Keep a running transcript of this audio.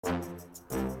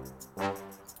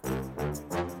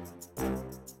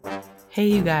Hey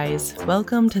you guys,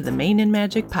 welcome to the Main and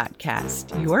Magic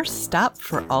Podcast, your stop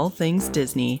for all things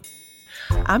Disney.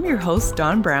 I'm your host,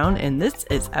 Dawn Brown, and this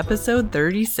is episode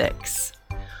 36.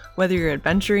 Whether you're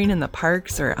adventuring in the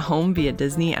parks or at home via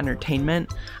Disney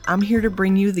Entertainment, I'm here to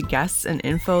bring you the guests and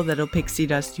info that'll pixie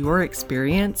dust your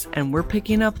experience, and we're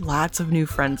picking up lots of new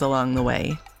friends along the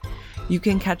way. You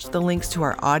can catch the links to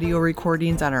our audio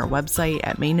recordings on our website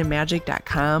at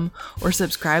mainandmagic.com or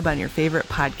subscribe on your favorite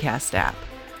podcast app.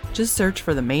 Just search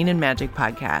for the Main and Magic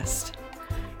Podcast.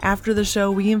 After the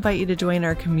show, we invite you to join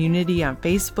our community on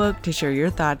Facebook to share your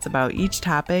thoughts about each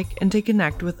topic and to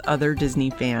connect with other Disney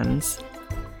fans.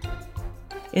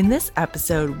 In this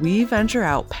episode, we venture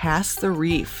out past the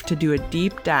reef to do a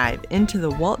deep dive into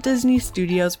the Walt Disney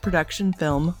Studios production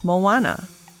film, Moana.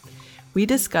 We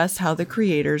discuss how the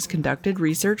creators conducted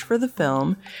research for the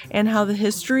film and how the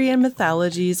history and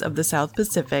mythologies of the South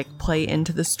Pacific play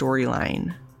into the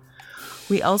storyline.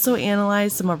 We also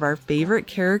analyze some of our favorite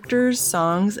characters,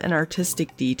 songs, and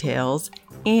artistic details,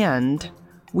 and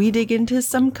we dig into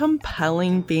some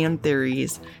compelling fan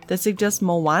theories that suggest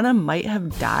Moana might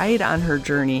have died on her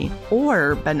journey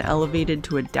or been elevated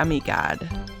to a demigod.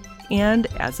 And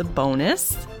as a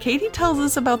bonus, Katie tells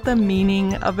us about the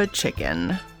meaning of a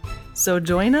chicken. So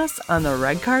join us on the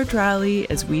Red Car Trolley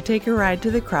as we take a ride to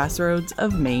the crossroads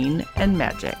of Main and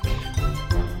Magic.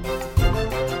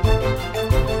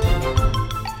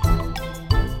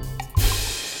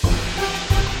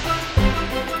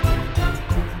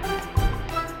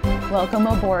 Welcome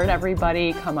aboard,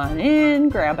 everybody. Come on in,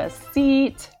 grab a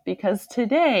seat, because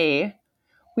today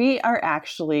we are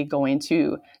actually going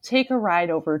to take a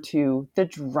ride over to the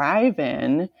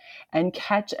drive-in and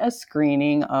catch a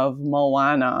screening of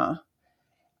Moana.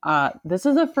 This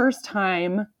is the first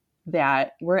time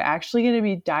that we're actually going to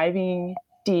be diving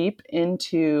deep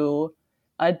into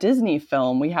a Disney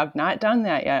film. We have not done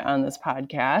that yet on this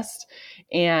podcast,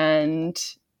 and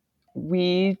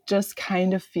we just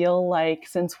kind of feel like,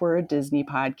 since we're a Disney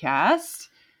podcast,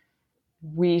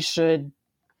 we should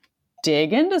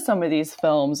dig into some of these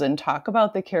films and talk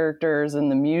about the characters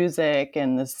and the music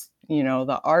and this,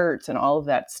 the art and all of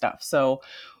that stuff. So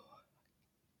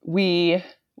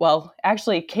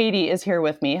actually, Katie is here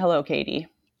with me. Hello, Katie.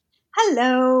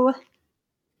 Hello.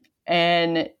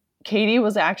 And Katie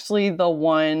was actually the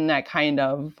one that kind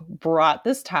of brought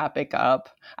this topic up.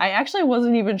 I actually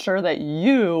wasn't even sure that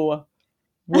you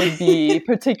would be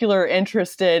particularly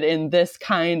interested in this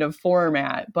kind of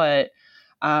format, but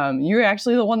you're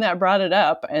actually the one that brought it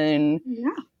up, and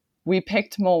we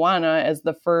picked Moana as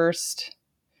the first.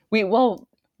 There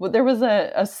was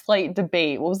a slight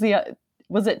debate. What was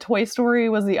was it Toy Story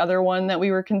was the other one that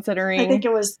we were considering? I think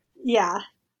it was, yeah.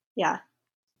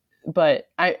 But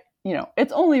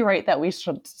it's only right that we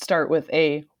should start with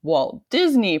a Walt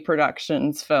Disney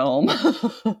Productions film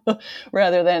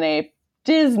rather than a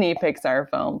Disney Pixar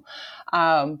film.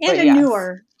 And a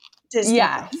newer Disney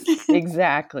film. Yes,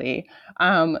 exactly.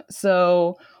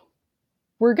 So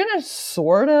we're going to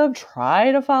sort of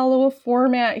try to follow a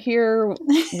format here. But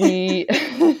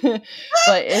when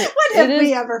have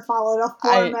we ever followed a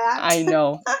format? I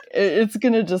know. It's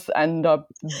going to just end up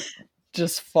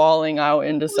just falling out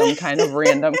into some kind of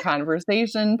random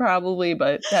conversation probably,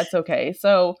 but that's okay.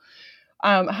 So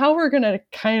how we're going to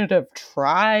kind of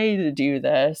try to do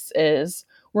this is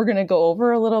we're going to go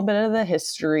over a little bit of the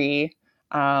history,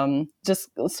 just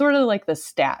sort of like the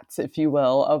stats, if you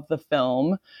will, of the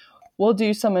film. We'll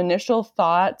do some initial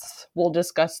thoughts. We'll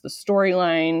discuss the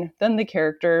storyline, then the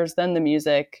characters, then the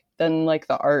music, then like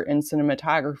the art and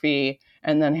cinematography,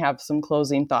 and then have some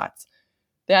closing thoughts.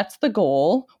 That's the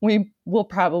goal. We will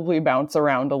probably bounce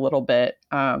around a little bit,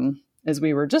 as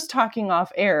we were just talking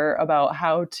off air about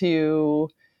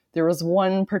there was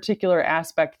one particular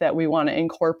aspect that we want to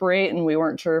incorporate, and we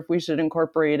weren't sure if we should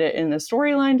incorporate it in a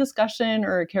storyline discussion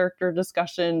or a character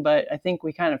discussion, but I think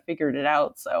we kind of figured it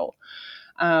out. So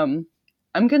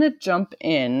I'm going to jump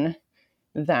in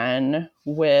then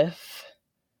with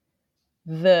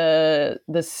the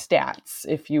stats,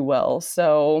 if you will.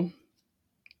 So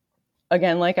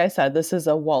again, like I said, this is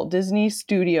a Walt Disney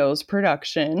Studios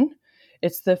production.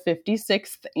 It's the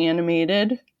 56th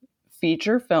animated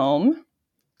feature film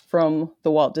from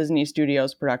the Walt Disney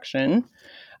Studios production.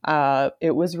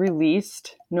 It was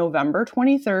released November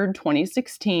 23rd,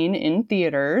 2016 in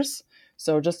theaters.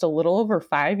 So just a little over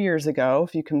 5 years ago,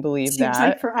 if you can believe that. Seems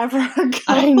like forever ago.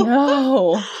 I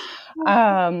know.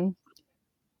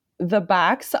 The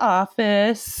box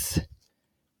office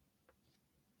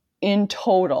in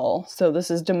total, so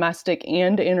this is domestic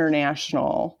and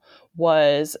international,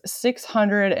 was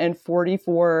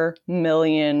 $644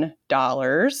 million.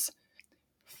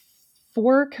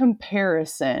 For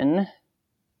comparison,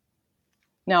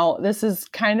 now this is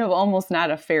kind of almost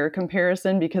not a fair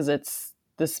comparison because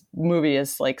this movie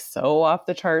is like so off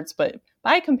the charts, but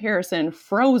by comparison,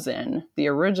 Frozen, the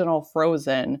original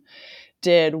Frozen,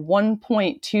 did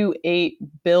 $1.28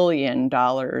 billion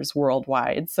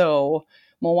worldwide. So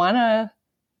Moana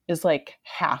is like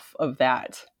half of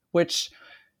that, which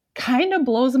kind of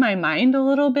blows my mind a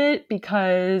little bit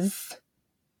because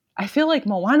I feel like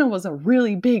Moana was a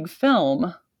really big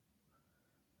film.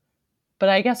 But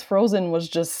I guess Frozen was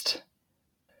just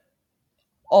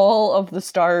all of the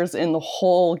stars in the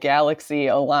whole galaxy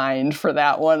aligned for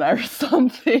that one or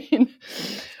something.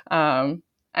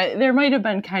 There might have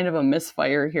been kind of a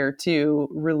misfire here too,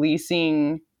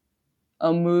 releasing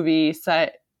a movie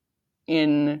set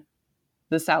in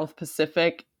the South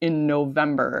Pacific in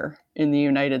November in the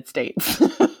United States.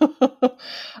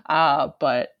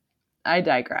 But I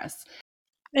digress.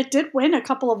 It did win a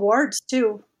couple of awards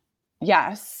too.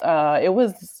 Yes, it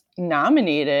was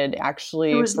nominated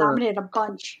actually. It was nominated a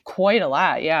bunch. Quite a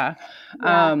lot, yeah.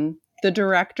 The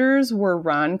directors were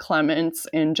Ron Clements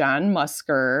and John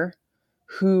Musker,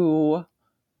 who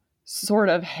sort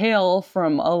of hail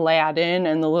from Aladdin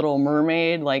and The Little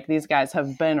Mermaid. Like, these guys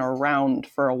have been around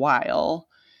for a while.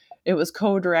 It was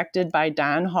co-directed by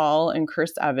Don Hall and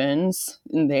Chris Evans,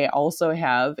 and they also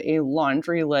have a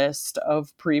laundry list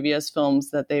of previous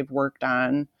films that they've worked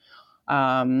on.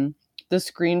 The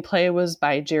screenplay was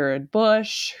by Jared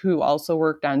Bush, who also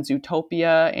worked on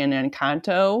Zootopia and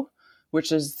Encanto,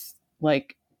 which is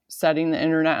like setting the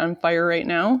internet on fire right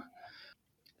now.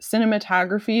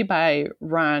 Cinematography by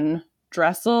Ron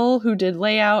Dressel, who did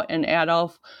layout, and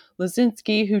Adolf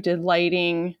Lazinski, who did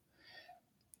lighting.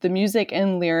 The music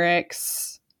and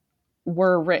lyrics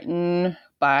were written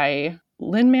by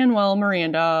Lin-Manuel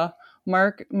Miranda,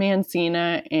 Mark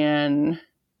Mancina, and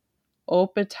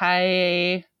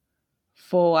Opetaye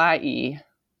Foai.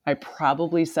 I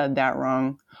probably said that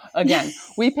wrong. Again,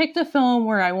 we picked a film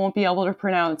where I won't be able to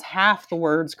pronounce half the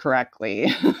words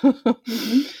correctly.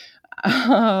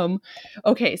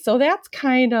 Okay, so that's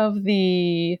kind of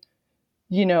the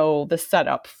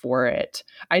setup for it.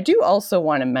 I do also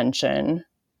want to mention,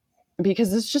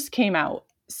 because this just came out,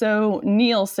 so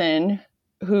Nielsen,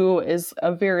 who is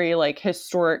a very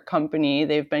historic company,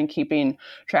 they've been keeping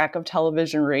track of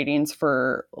television ratings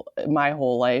for my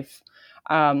whole life.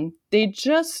 They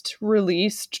just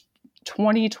released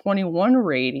 2021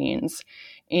 ratings,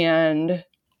 and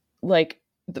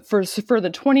for the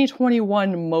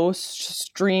 2021 most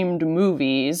streamed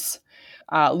movies,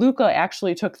 Luca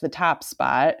actually took the top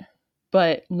spot,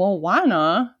 but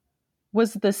Moana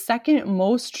was the second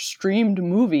most streamed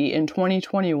movie in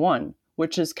 2021,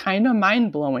 which is kind of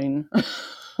mind-blowing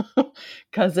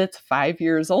because it's 5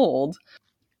 years old.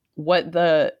 What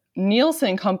the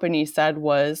Nielsen company said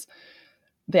was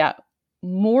that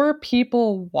more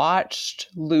people watched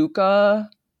Luca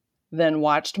than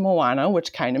watched Moana,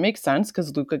 which kind of makes sense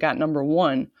because Luca got number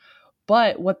one.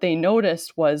 But what they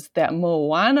noticed was that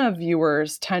Moana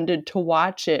viewers tended to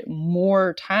watch it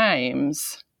more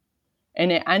times,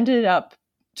 and it ended up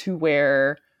to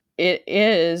where it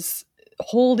is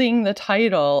holding the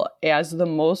title as the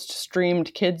most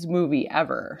streamed kids movie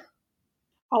ever.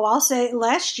 Oh, I'll say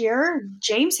last year,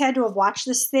 James had to have watched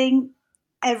this thing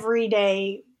every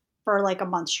day for a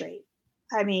month straight.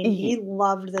 I mean, he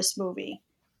loved this movie.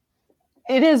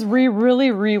 It is really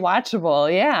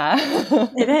rewatchable, yeah.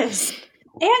 It is.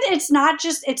 And it's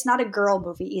not a girl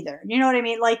movie either. You know what I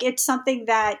mean? It's something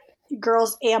that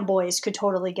girls and boys could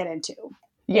totally get into.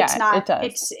 Yeah, it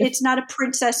does. It's not a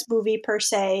princess movie per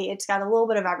se. It's got a little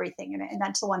bit of everything in it, and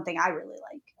that's the one thing I really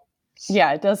like.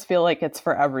 Yeah, it does feel like it's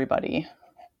for everybody.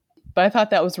 But I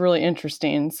thought that was really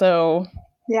interesting. So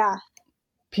yeah,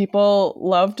 people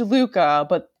loved Luca,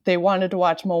 but they wanted to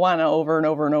watch Moana over and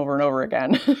over and over and over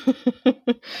again.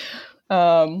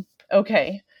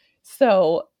 Okay,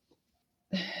 so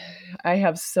I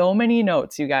have so many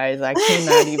notes, you guys. I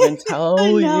cannot even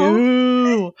tell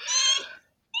you.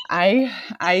 I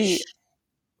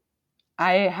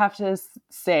have to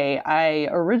say, I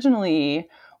originally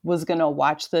was going to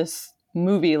watch this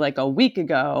movie a week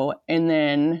ago and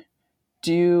then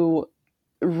do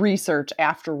research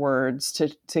afterwards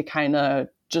to kind of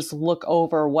just look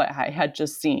over what I had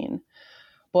just seen.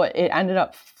 But it ended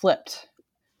up flipped,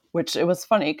 which it was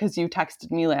funny because you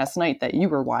texted me last night that you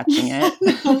were watching it.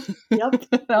 Yep.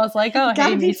 And I was like, oh,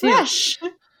 hey, me fresh. Too.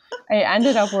 I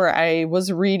ended up where I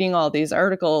was reading all these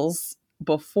articles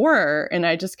before, and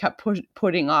I just kept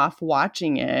putting off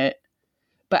watching it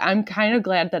But I'm kind of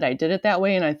glad that I did it that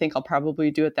way. And I think I'll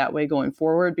probably do it that way going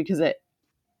forward, because it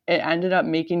ended up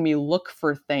making me look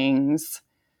for things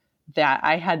that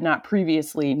I had not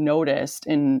previously noticed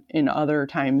in other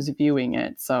times viewing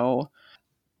it. So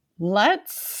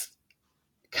let's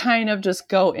kind of just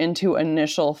go into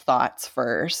initial thoughts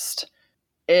first.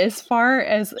 As far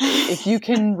as if you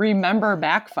can remember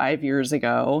back 5 years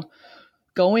ago,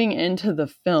 going into the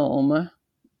film,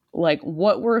 like,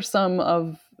 what were some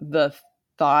of the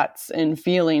thoughts and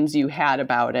feelings you had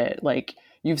about it? Like,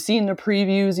 you've seen the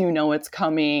previews, you know it's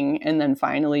coming, and then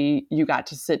finally you got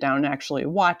to sit down and actually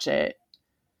watch it.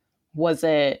 Was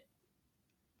it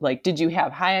like, did you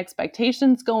have high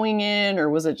expectations going in, or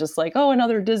was it just like, oh,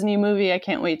 another Disney movie, I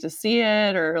can't wait to see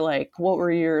it? Or like, what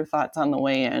were your thoughts on the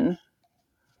way in?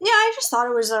 Yeah, I just thought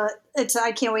it was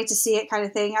I can't wait to see it kind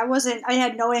of thing. I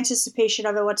had no anticipation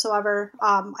of it whatsoever.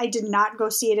 I did not go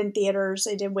see it in theaters.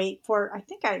 I did wait for, I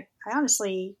think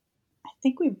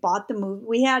we bought the movie.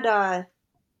 We had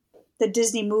the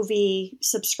Disney movie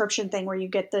subscription thing where you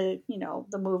get the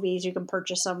movies, you can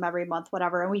purchase them every month,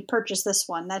 whatever. And we purchased this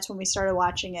one. That's when we started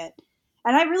watching it.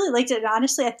 And I really liked it. And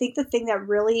honestly, I think the thing that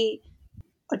really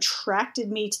attracted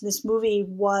me to this movie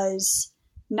was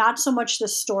not so much the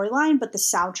storyline, but the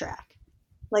soundtrack.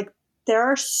 Like, there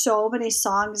are so many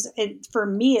songs, for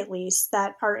me at least,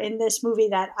 that are in this movie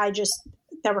that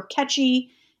that were catchy,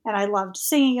 and I loved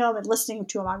singing them and listening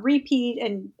to them on repeat.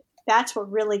 And that's what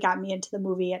really got me into the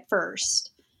movie at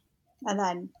first. And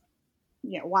then,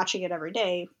 watching it every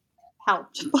day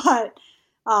helped. But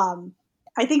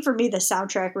I think for me, the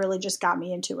soundtrack really just got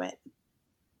me into it.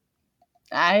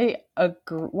 I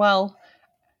agree. Well,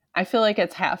 I feel like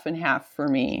it's half and half for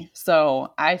me.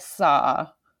 So I saw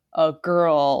a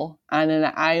girl on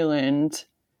an island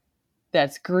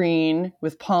that's green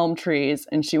with palm trees,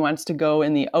 and she wants to go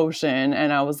in the ocean.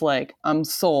 And I was like, I'm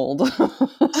sold.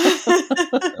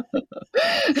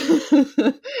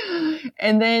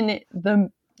 And then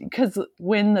because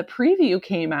when the preview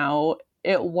came out,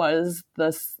 it was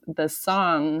the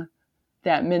song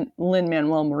that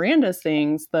Lin-Manuel Miranda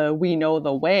sings, the We Know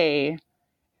the Way.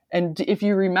 And if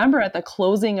you remember at the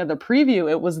closing of the preview,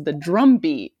 it was the drum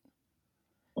beat.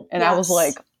 And yes. I was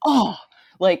like, oh,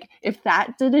 like, if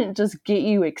that didn't just get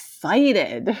you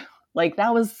excited, like,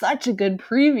 that was such a good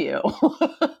preview.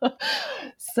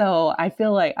 So I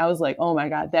feel like I was like, oh my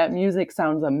God, that music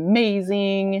sounds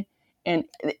amazing. And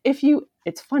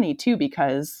it's funny too,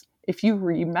 because if you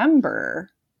remember,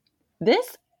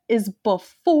 this is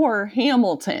before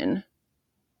Hamilton.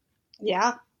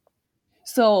 Yeah.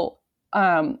 So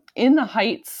In the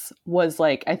Heights was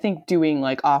like, I think doing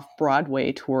like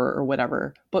off-Broadway tour or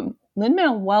whatever, but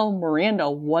Lin-Manuel Miranda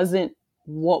wasn't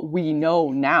what we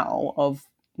know now of,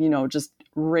 just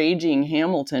raging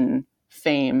Hamilton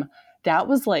fame. That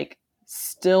was like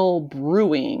still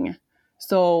brewing.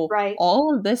 So right.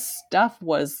 All of this stuff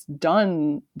was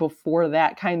done before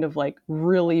that kind of like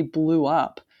really blew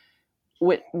up,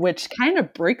 which kind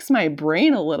of breaks my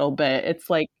brain a little bit. It's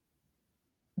like,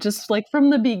 just like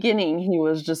from the beginning, he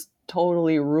was just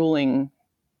totally ruling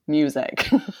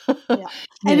music. Yeah.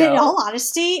 And in all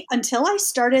honesty, until I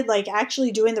started like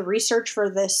actually doing the research for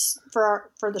this,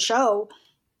 for the show,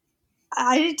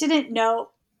 I didn't know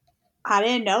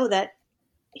that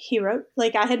he wrote,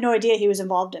 like, I had no idea he was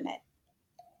involved in it.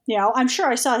 I'm sure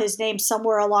I saw his name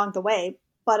somewhere along the way,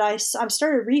 but I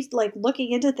started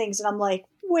looking into things, and I'm like,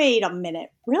 wait a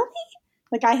minute, really?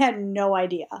 Like, I had no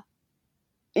idea.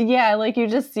 Yeah, like, you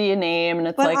just see a name and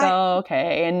it's oh,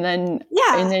 okay. And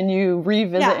then you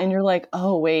revisit and you're like,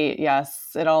 oh, wait, yes,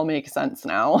 it all makes sense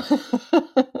now.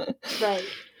 Right.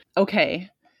 Okay.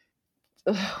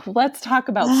 Let's talk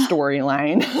about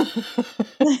storyline.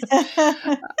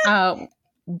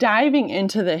 Diving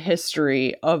into the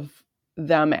history of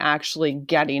them actually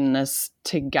getting this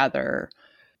together,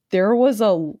 there was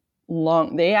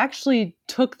they actually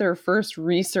took their first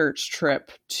research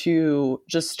trip to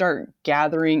just start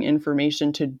gathering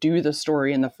information to do the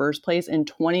story in the first place in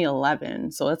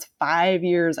 2011. So that's 5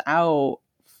 years out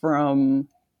from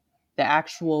the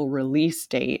actual release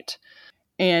date.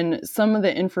 And some of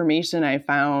the information I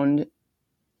found,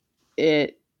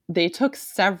 they took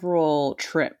several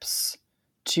trips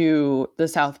to the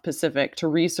South Pacific to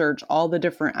research all the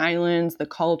different islands, the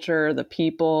culture, the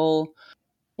people.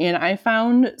 And I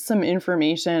found some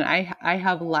information. I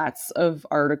have lots of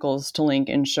articles to link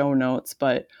in show notes,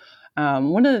 but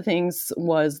one of the things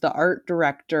was the art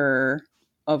director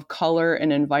of Color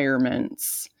and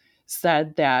Environments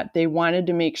said that they wanted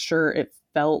to make sure it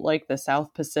felt like the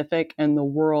South Pacific and the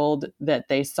world that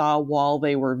they saw while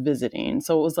they were visiting.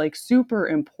 So it was like super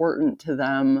important to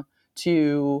them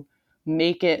to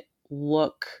make it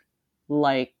look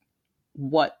like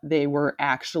what they were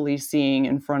actually seeing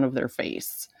in front of their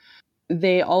face.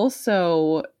 They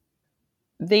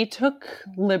took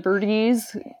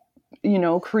liberties,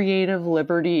 creative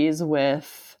liberties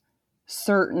with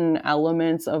certain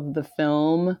elements of the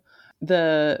film.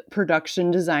 The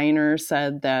production designer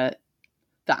said that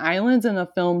the islands in the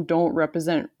film don't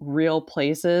represent real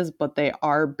places, but they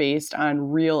are based on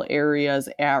real areas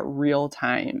at real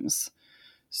times.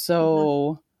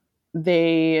 So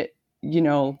they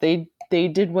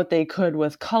did what they could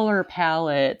with color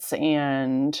palettes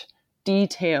and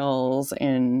details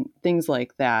and things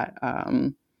like that.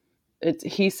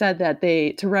 He said that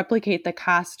to replicate the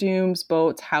costumes,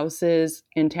 boats, houses,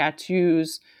 and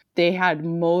tattoos, they had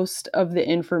most of the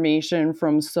information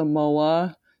from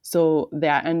Samoa. So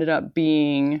that ended up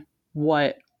being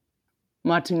what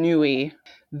Motunui,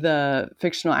 the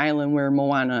fictional island where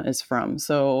Moana is from.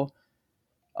 So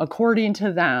according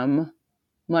to them,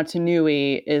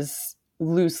 Motunui is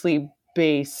loosely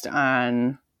based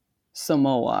on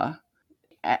Samoa.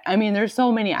 I mean, there's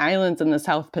so many islands in the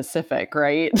South Pacific,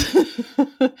 right?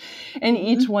 And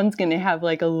each one's going to have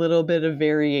like a little bit of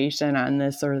variation on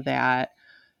this or that.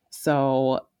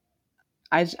 So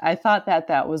I thought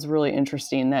that was really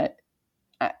interesting that,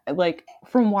 like,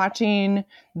 from watching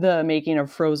the making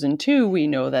of Frozen 2, we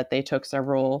know that they took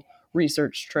several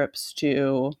research trips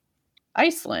to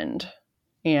Iceland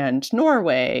and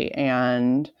Norway,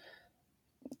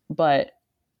 but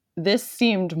this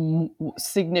seemed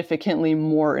significantly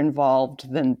more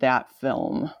involved than that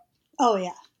film. Oh,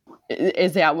 yeah.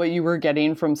 Is that what you were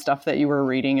getting from stuff that you were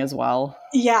reading as well?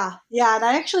 Yeah. And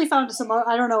I actually found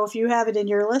I don't know if you have it in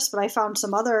your list, but I found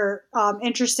some other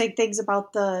interesting things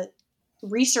about the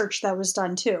research that was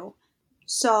done too.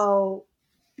 So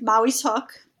Maui's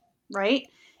Hook, right,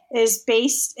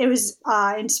 it was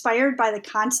inspired by the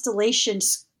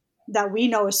constellations that we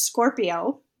know as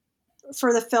Scorpio.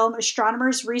 For the film,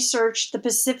 astronomers researched the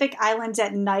Pacific Islands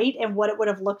at night and what it would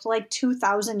have looked like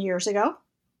 2,000 years ago.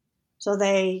 So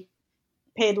they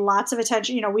paid lots of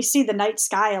attention. We see the night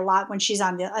sky a lot when she's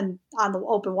on the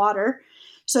open water.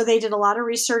 So they did a lot of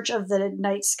research of the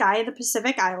night sky of the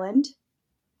Pacific Island.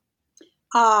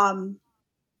 Moana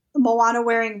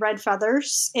wearing red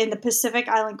feathers. In the Pacific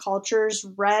Island cultures,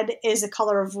 red is the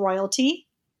color of royalty.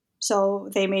 So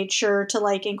they made sure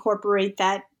to incorporate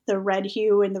the red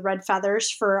hue and the red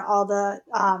feathers for all the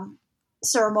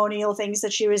ceremonial things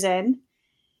that she was in.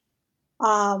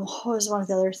 What was one of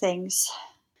the other things?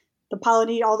 The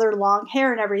Polynesian, all their long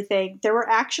hair and everything. There were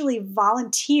actually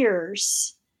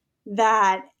volunteers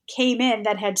that came in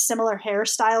that had similar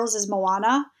hairstyles as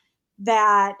Moana,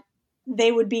 that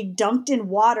they would be dunked in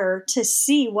water to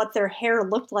see what their hair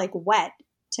looked like wet,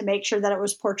 to make sure that it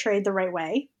was portrayed the right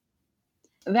way.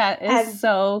 That is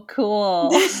so cool.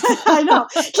 I know.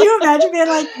 Can you imagine being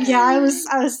like, yeah, I was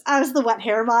the wet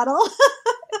hair model?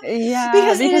 Yeah,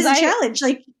 because it is a challenge.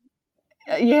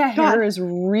 Hair is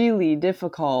really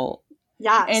difficult.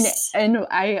 Yes. And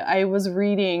I was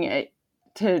reading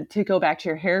to go back to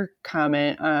your hair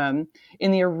comment.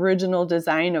 In the original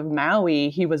design of Maui,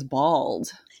 he was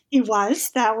bald. He was.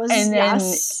 That was.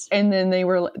 And then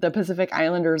the Pacific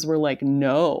Islanders were like,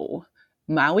 no.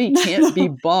 Maui can't be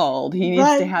bald. He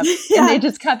needs to have, and they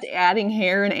just kept adding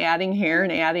hair and adding hair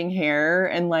and adding hair.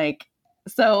 And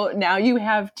so now you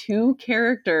have two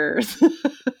characters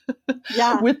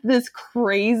with this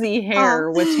crazy hair,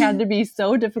 which had to be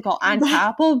so difficult on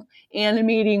top of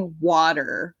animating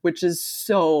water, which is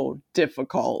so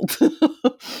difficult.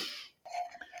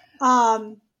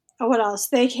 What else?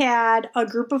 They had a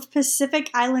group of Pacific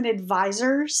Island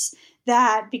advisors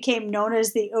that became known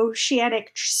as the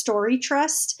Oceanic Story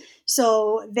Trust.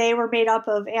 So they were made up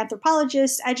of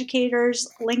anthropologists, educators,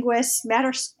 linguists,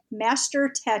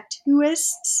 master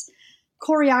tattooists,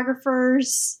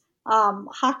 choreographers,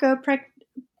 haka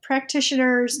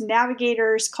practitioners,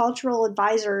 navigators, cultural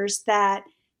advisors that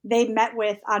they met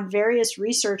with on various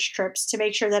research trips to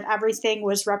make sure that everything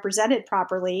was represented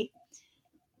properly.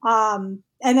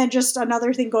 And then just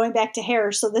another thing, going back to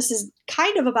hair. So this is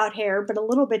kind of about hair, but a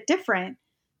little bit different.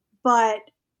 But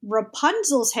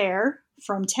Rapunzel's hair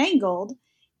from Tangled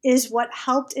is what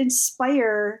helped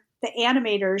inspire the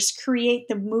animators create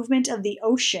the movement of the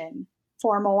ocean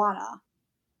for Moana.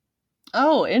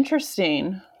 Oh,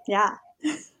 interesting. Yeah.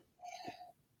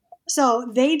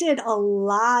 So they did a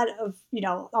lot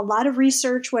of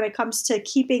research when it comes to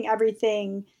keeping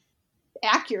everything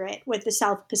accurate with the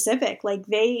South Pacific.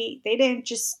 They didn't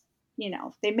just,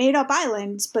 they made up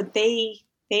islands, but they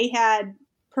had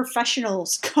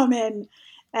professionals come in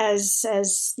as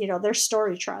their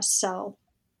story trust. So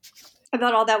I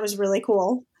thought all that was really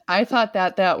cool. I thought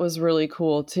that was really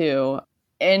cool too.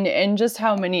 And just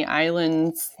how many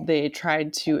islands they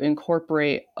tried to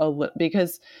incorporate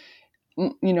because,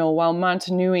 while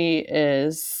Motunui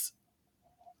is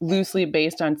loosely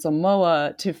based on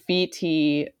Samoa, Te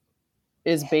Fiti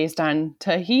is based on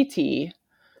Tahiti.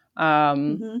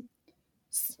 Mm-hmm.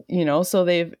 So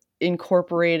they've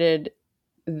incorporated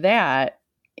that.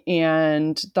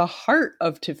 And the heart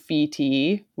of Te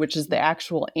Fiti, which is the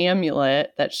actual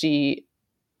amulet that she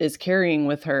is carrying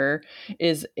with her,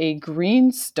 is a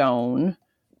green stone,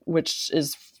 which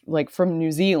is like from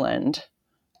New Zealand.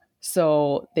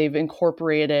 So they've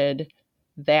incorporated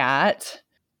that.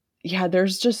 Yeah,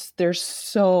 there's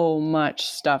so much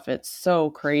stuff. It's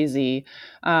so crazy.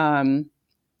 I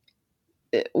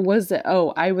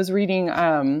was reading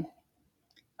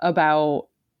about,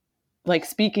 like,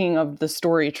 speaking of the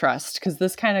Story Trust, because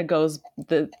this kind of goes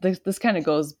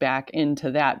back into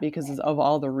that because of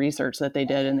all the research that they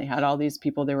did, and they had all these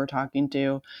people they were talking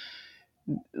to.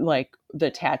 Like, the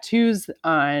tattoos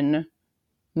on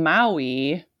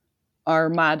Maui are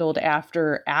modeled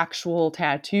after actual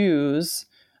tattoos.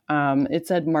 It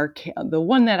said the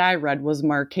one that I read was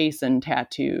Marquesan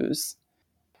tattoos.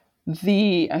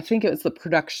 I think it was the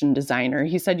production designer.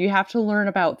 He said you have to learn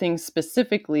about things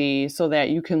specifically so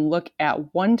that you can look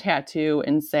at one tattoo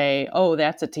and say, oh,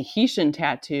 that's a Tahitian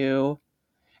tattoo.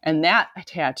 And that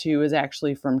tattoo is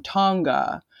actually from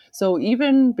Tonga. So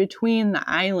even between the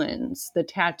islands, the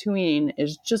tattooing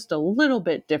is just a little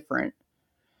bit different.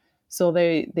 So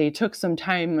they took some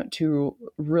time to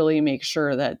really make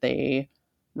sure that they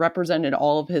represented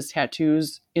all of his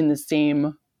tattoos in the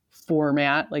same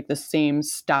format, like the same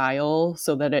style,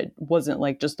 so that it wasn't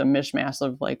like just a mishmash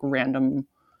of like random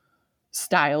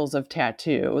styles of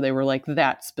tattoo. They were like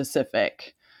that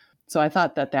specific. So I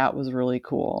thought that was really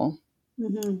cool.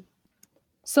 Mm-hmm.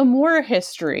 Some more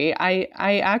history. I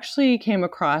actually came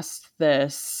across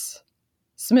this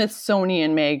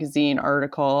Smithsonian Magazine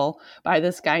article by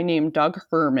this guy named Doug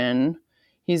Herman.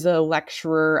 He's a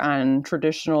lecturer on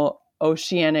traditional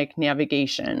oceanic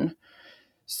navigation.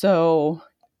 So,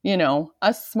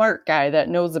 a smart guy that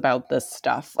knows about this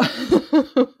stuff.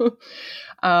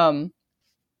 So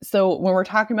when we're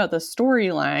talking about the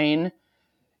storyline,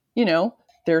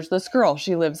 there's this girl.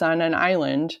 She lives on an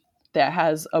island that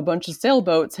has a bunch of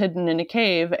sailboats hidden in a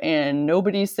cave and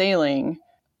nobody's sailing.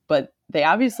 But they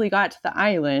obviously got to the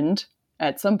island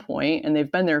at some point and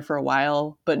they've been there for a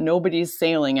while, but nobody's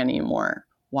sailing anymore.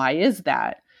 Why is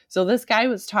that? So this guy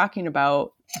was talking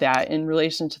about that in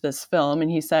relation to this film.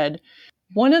 And he said,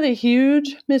 one of the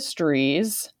huge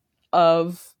mysteries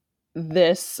of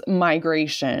this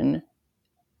migration,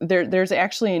 there's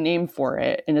actually a name for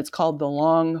it, and it's called the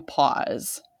long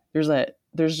pause.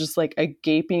 There's just like a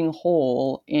gaping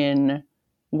hole in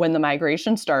when the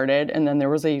migration started, and then there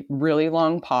was a really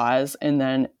long pause, and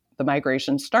then the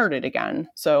migration started again.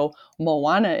 So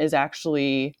Moana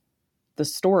the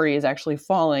story is actually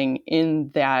falling in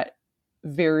that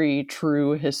very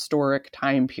true historic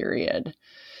time period.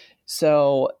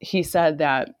 So he said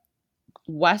that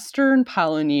Western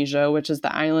Polynesia, which is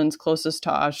the islands closest to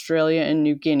Australia and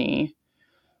New Guinea,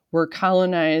 were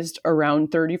colonized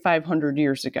around 3,500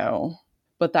 years ago.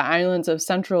 But the islands of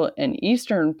Central and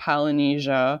Eastern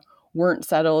Polynesia weren't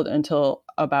settled until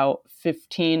about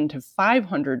 15 to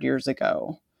 500 years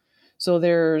ago. So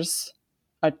there's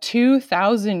a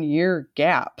 2,000-year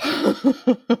gap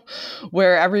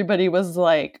where everybody was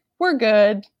like, we're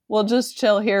good. We'll just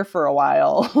chill here for a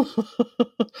while.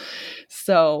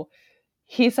 So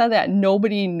he said that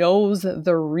nobody knows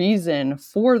the reason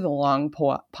for the long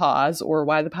pause or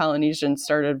why the Polynesians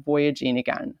started voyaging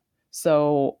again.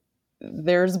 So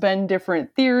there's been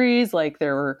different theories, like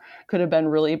there could have been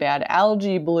really bad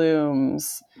algae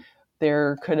blooms.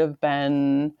 There could have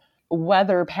been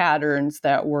weather patterns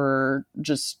that were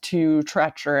just too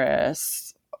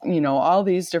treacherous, all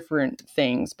these different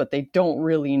things, but they don't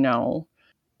really know.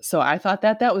 So I thought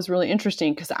that was really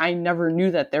interesting because I never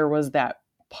knew that there was that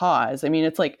pause. I mean,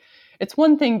 it's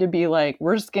one thing to be like,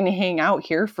 we're just going to hang out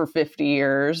here for 50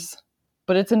 years,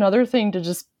 but it's another thing to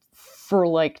just for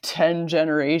like 10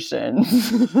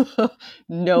 generations,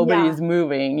 nobody's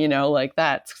moving, like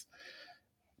that's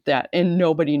that. And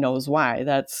nobody knows why.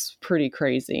 That's pretty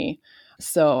crazy.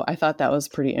 So I thought that was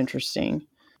pretty interesting.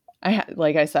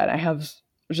 Like I said, I have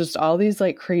just all these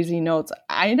like crazy notes.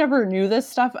 I never knew this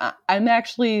stuff.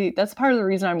 That's part of the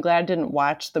reason I'm glad I didn't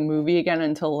watch the movie again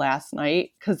until last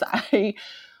night, because I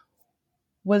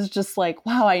was just like,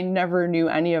 wow, I never knew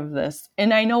any of this.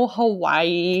 And I know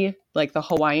like the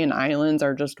Hawaiian Islands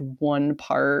are just one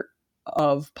part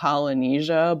of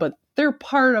Polynesia, but they're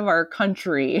part of our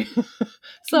country.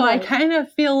 So I Right. kind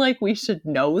of feel like we should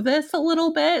know this a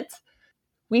little bit.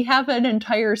 We have an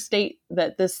entire state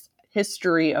that this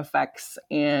history affects,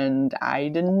 and I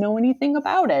didn't know anything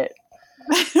about it.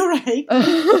 Right.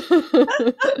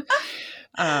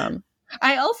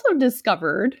 I also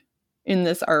discovered in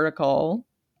this article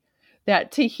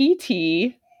that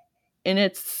Tahiti, in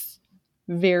its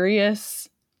various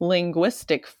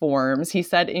linguistic forms, he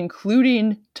said,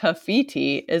 including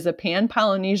Tafiti, is a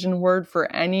Pan-Polynesian word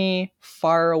for any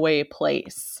faraway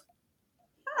place.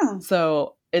 Oh.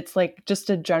 So it's like just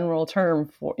a general term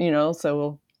for,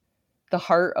 so the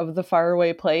heart of the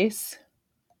faraway place.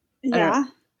 Yeah.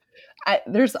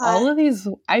 There's all of these.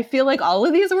 I feel like all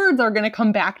of these words are going to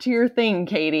come back to your thing,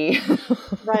 Katie.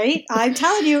 Right. I'm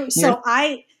telling you. So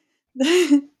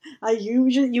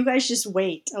you guys just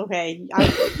wait. Okay. By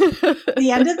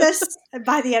the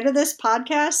end of this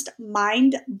podcast,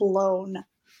 mind blown.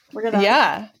 We're going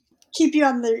to keep you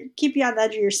on the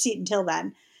edge of your seat until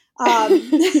then.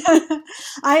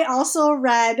 I also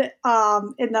read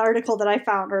in the article that I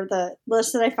found, or the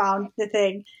list that I found, the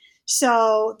thing.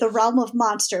 So the realm of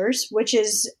monsters, which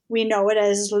is, we know it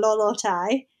as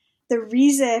Lolotai. The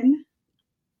reason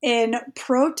in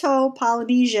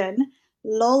Proto-Polynesian,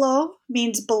 Lolo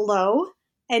means below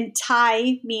and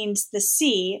Tai means the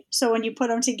sea. So when you put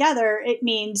them together, it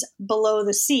means below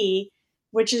the sea,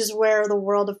 which is where the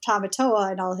world of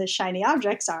Tamatoa and all his shiny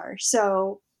objects are.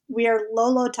 So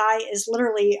Lolotai is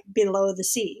literally below the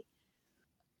sea.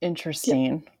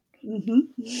 Interesting. Mm-hmm.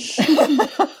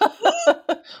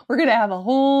 We're going to have a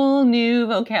whole new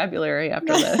vocabulary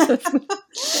after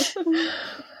this.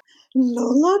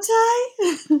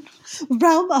 Lolotai?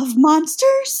 Realm of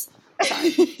monsters?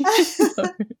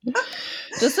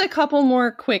 Just a couple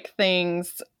more quick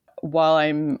things while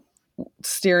I'm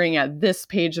staring at this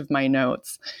page of my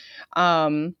notes.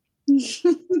 Talking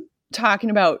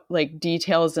about like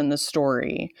details in the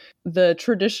story. The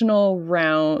traditional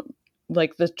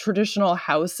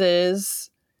houses,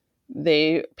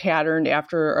 they patterned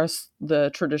after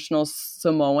the traditional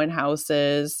Samoan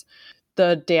houses.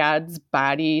 The dad's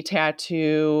body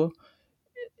tattoo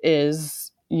is,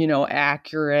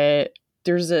 accurate.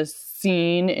 There's a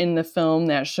scene in the film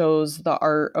that shows the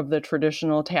art of the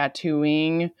traditional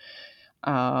tattooing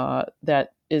that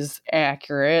is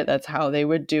accurate. That's how they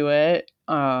would do it.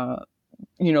 The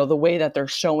way that they're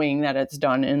showing that it's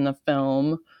done in the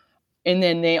film. And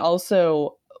then they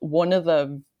also, one of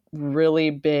the really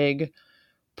big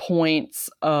points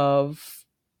of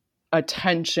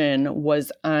attention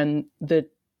was on the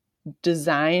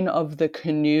design of the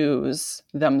canoes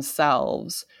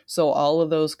themselves. So all of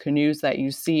those canoes that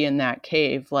you see in that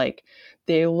cave, like,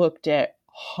 they looked at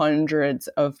hundreds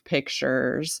of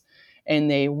pictures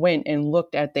and they went and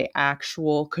looked at the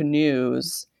actual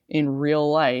canoes in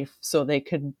real life so they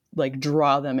could like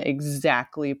draw them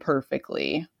exactly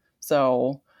perfectly.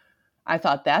 So I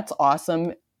thought that's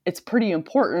awesome. It's pretty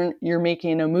important. You're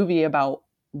making a movie about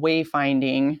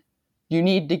wayfinding. You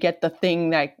need to get the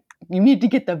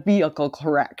vehicle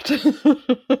correct.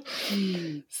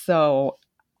 So,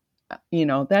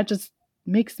 that just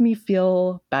makes me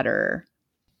feel better.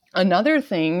 Another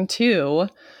thing too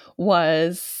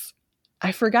was,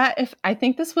 I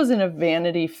think this was in a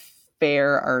Vanity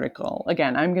Fair article.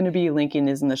 Again, I'm going to be linking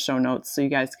these in the show notes so you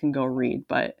guys can go read,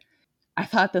 but I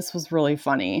thought this was really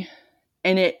funny.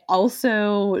 And it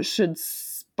also should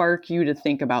spark you to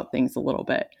think about things a little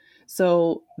bit.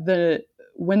 So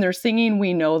when they're singing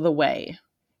 "We Know the Way"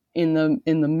 in the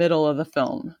middle of the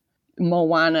film,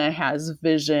 Moana has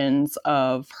visions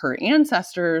of her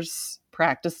ancestors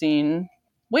practicing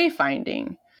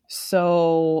wayfinding.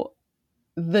 So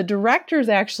the directors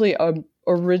actually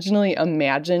originally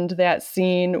imagined that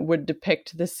scene would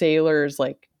depict the sailors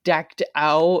like decked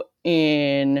out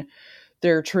in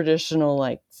their traditional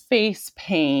like face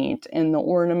paint and the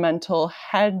ornamental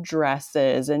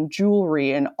headdresses and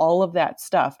jewelry and all of that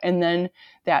stuff. And then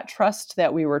that trust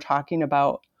that we were talking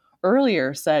about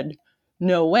earlier said,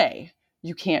 no way,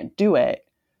 you can't do it,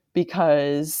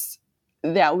 because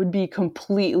that would be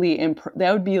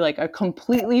like a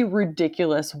completely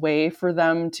ridiculous way for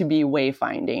them to be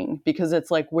wayfinding, because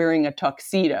it's like wearing a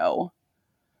tuxedo,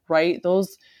 right?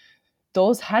 Those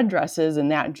headdresses and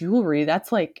that jewelry,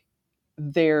 that's like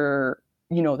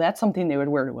that's something they would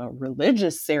wear to a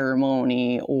religious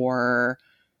ceremony or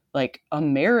like a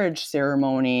marriage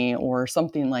ceremony or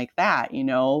something like that,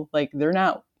 like you're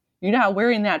not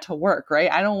wearing that to work,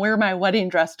 right? I don't wear my wedding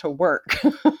dress to work.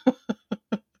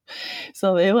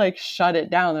 So they like shut it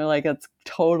down. They're like, it's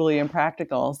totally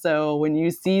impractical. So when you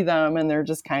see them and they're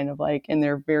just kind of like in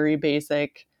their very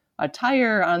basic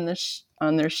attire on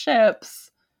on their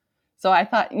ships. So I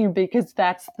thought, because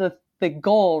that's the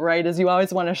goal, right? Is you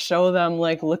always want to show them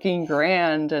like looking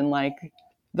grand and like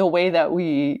the way that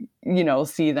we,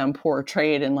 see them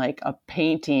portrayed in like a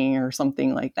painting or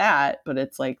something like that. But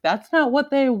it's like, that's not what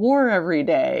they wore every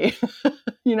day.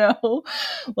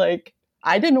 Like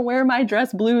I didn't wear my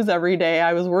dress blues every day.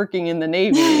 I was working in the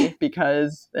Navy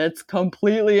because it's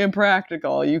completely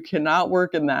impractical. You cannot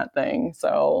work in that thing.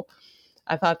 So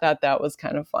I thought that was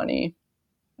kind of funny.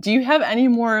 Do you have any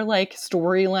more like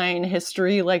storyline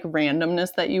history, like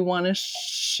randomness that you want to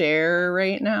share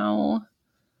right now?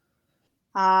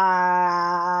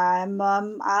 I've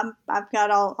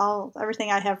got all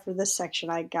everything I have for this section.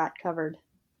 I got covered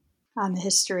on the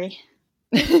history.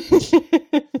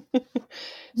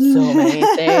 So many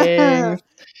things.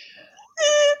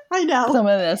 I know. Some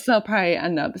of this I'll probably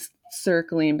end up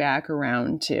circling back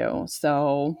around to.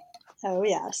 So. Oh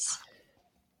yes.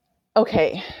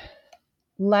 Okay.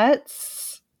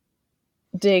 Let's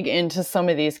dig into some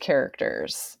of these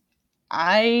characters.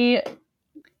 I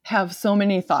have so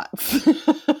many thoughts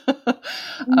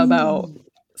about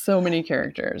so many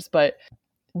characters, but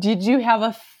did you have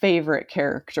a favorite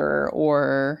character,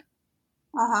 or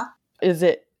is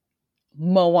it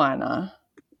Moana?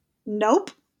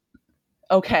 Nope.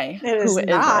 Okay. It is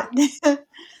not.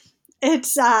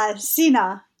 It's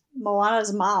Sina,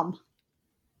 Moana's mom.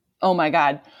 Oh my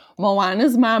God.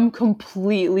 Moana's mom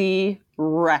completely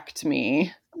wrecked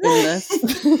me in this.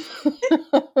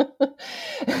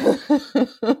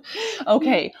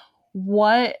 Okay.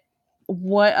 What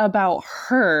about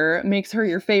her makes her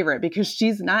your favorite? Because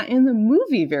she's not in the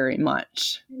movie very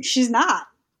much. She's not.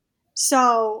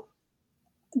 So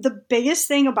the biggest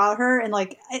thing about her, and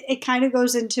like it kind of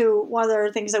goes into one of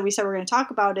the things that we said we're going to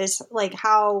talk about, is like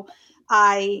how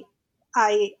I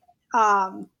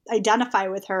identify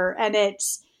with her, and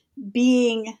it's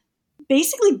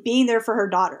basically being there for her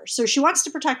daughter. So she wants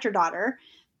to protect her daughter,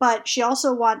 but she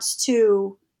also wants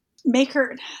to make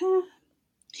her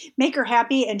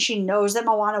happy, and she knows that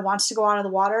Moana wants to go out of the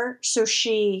water, so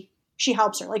she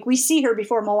helps her. Like we see her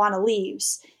before Moana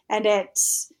leaves, and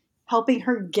it's helping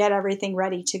her get everything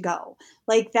ready to go.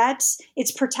 Like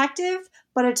it's protective,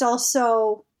 but it's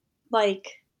also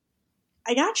like,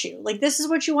 I got you. Like, this is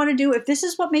what you want to do. If this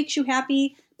is what makes you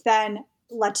happy, then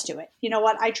let's do it. You know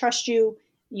what? I trust you.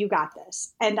 You got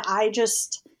this. And I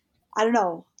don't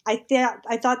know. I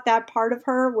thought that part of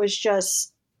her was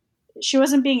just, she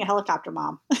wasn't being a helicopter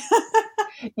mom.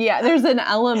 Yeah, there's an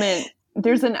element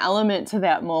to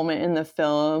that moment in the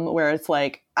film where it's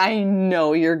like, I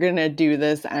know you're going to do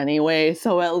this anyway,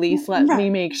 so at least let me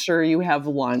make sure you have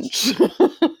lunch.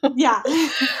 Yeah.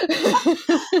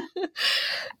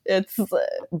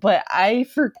 But I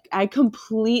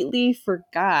completely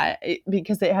forgot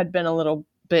because it had been a little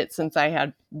bit since I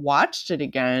had watched it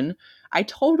again. I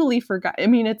totally forgot. I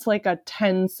mean, it's like a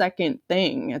 10-second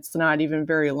thing. It's not even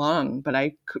very long, but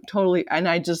I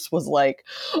just was like,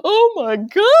 oh my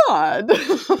God.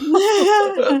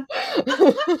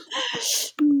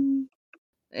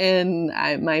 And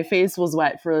my face was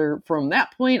wet from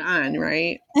that point on,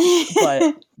 right?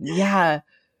 But yeah.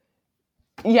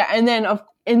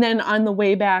 And then on the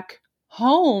way back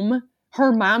home,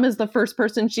 her mom is the first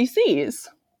person she sees.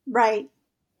 Right.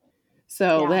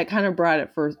 So that kind of brought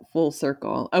it full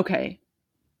circle. Okay.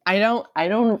 I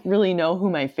don't really know who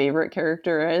my favorite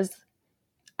character is.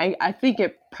 I think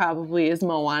it probably is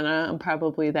Moana. I'm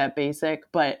probably that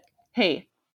basic, but hey,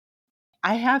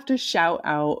 I have to shout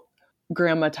out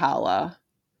Grandma Tala.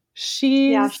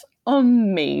 She's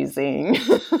amazing.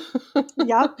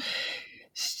 Yep.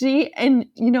 And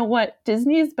you know what?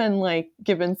 Disney's been like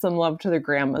giving some love to the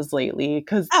grandmas lately,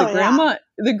 because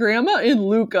the grandma in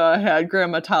Luca had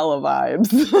Grandma Tala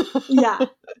vibes. Yeah.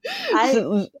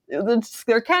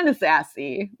 They're kind of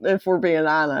sassy, if we're being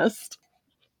honest.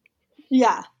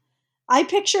 Yeah. I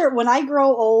picture when I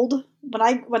grow older,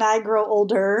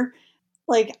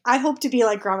 like I hope to be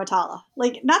like Grandma Tala.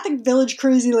 Like not the village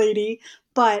crazy lady,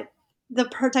 but the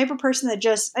type of person that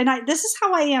this is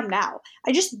how I am now.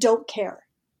 I just don't care.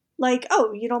 Like,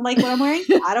 oh, you don't like what I'm wearing?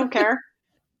 I don't care.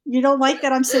 You don't like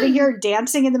that I'm sitting here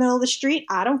dancing in the middle of the street?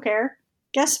 I don't care.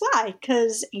 Guess why?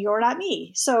 Because you're not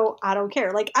me. So I don't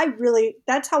care. Like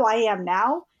that's how I am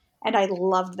now. And I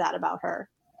loved that about her.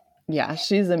 Yeah,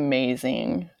 she's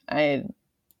amazing. I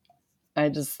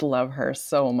just love her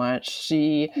so much.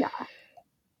 She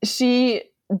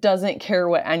doesn't care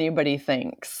what anybody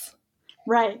thinks.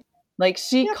 Right. Like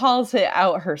she calls it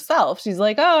out herself. She's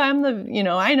like, oh, I'm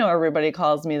I know everybody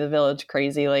calls me the village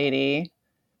crazy lady,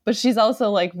 but she's also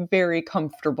like very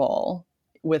comfortable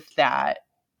with that.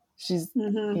 She's,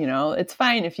 Mm-hmm. you know, it's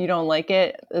fine if you don't like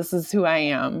it. This is who I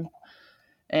am.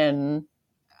 And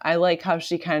I like how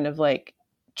she kind of like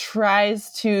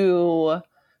tries to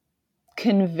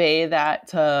convey that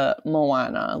to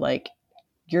Moana. Like,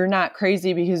 you're not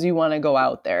crazy because you want to go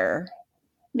out there.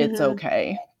 It's Mm-hmm.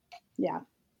 okay. Yeah.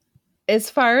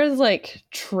 As far as like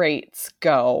traits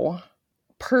go,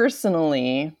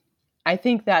 personally, I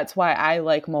think that's why I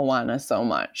like Moana so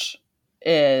much.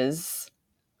 Is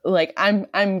like I'm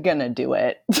gonna do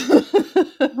it.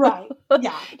 Right.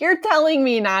 Yeah. You're telling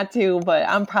me not to, but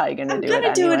I'm probably gonna I'm do it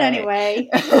gonna do it anyway.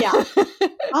 Yeah.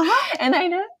 Uh-huh. And I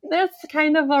know that's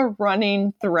kind of a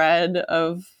running thread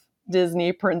of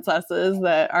Disney princesses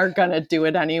that are gonna do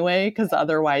it anyway, because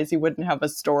otherwise you wouldn't have a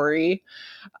story.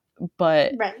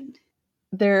 But Right.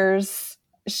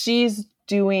 she's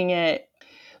doing it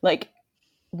like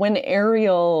when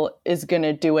Ariel is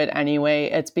gonna do it anyway,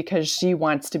 it's because she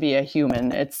wants to be a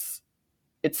human. It's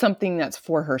something that's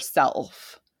for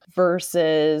herself,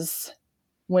 versus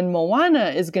when Moana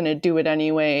is going to do it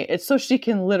anyway, it's so she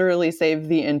can literally save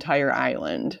the entire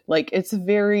island. Like, it's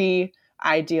very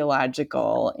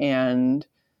ideological and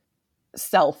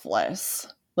selfless.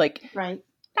 Like, Right.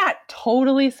 not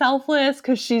totally selfless,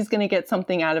 because she's going to get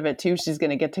something out of it too. She's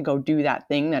going to get to go do that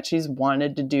thing that she's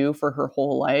wanted to do for her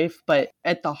whole life. But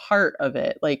at the heart of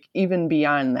it, like even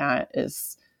beyond that,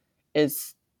 is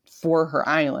for her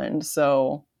island.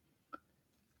 So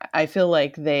I feel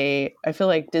like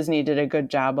Disney did a good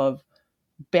job of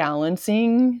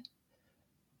balancing,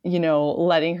 you know,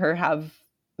 letting her have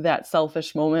that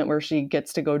selfish moment where she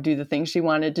gets to go do the thing she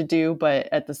wanted to do. But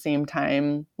at the same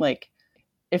time, like,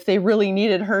 if they really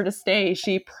needed her to stay,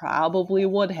 she probably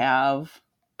would have.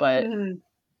 But, Mm-hmm.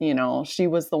 you know, she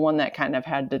was the one that kind of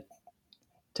had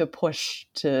to push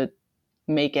to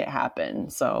make it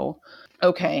happen. So,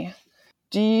 okay.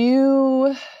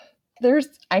 I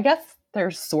guess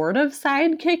there's sort of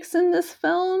sidekicks in this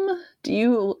film.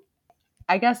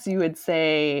 I guess you would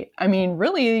say, I mean,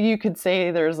 really, you could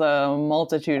say there's a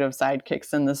multitude of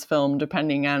sidekicks in this film,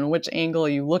 depending on which angle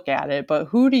you look at it. But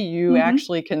who do you Mm-hmm.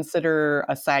 actually consider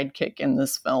a sidekick in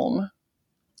this film?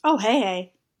 Oh,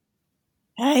 hey.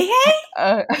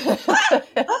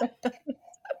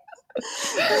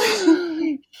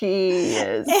 He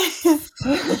is.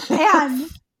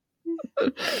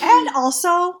 And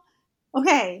also,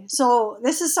 okay, so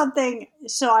this is something,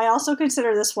 so I also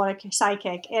consider this one a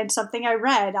sidekick, and something I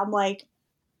read, I'm like,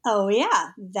 oh yeah,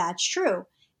 that's true.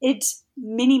 It's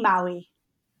Minnie Maui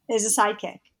is a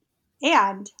sidekick.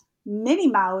 And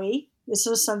Minnie Maui, this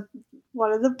was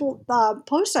one of the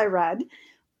posts I read,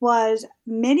 was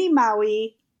Minnie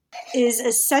Maui is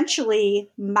essentially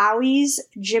Maui's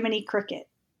Jiminy Cricket.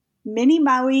 Minnie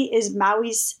Maui is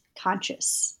Maui's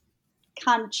conscience.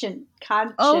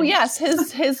 Oh yes,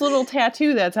 his little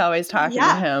tattoo that's always talking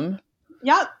to him.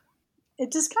 Yep,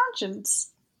 it's his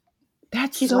conscience.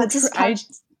 That's so true.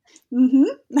 Mm-hmm.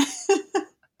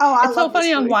 Oh, it's so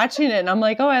funny. I'm watching it and I'm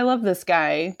like, oh, I love this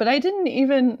guy, but I didn't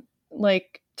even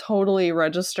like totally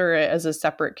register it as a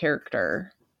separate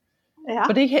character. Yeah,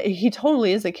 but he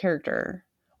totally is a character.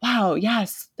 Wow,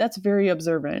 yes, that's very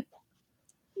observant.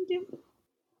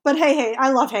 But hey,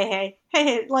 I love hey,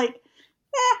 like,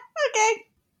 okay.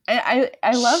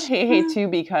 I love Hey too,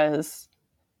 because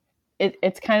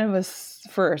it's kind of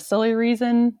for a silly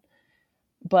reason,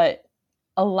 but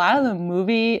a lot of the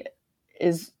movie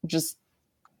is just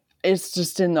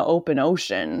in the open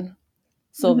ocean,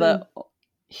 so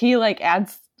he like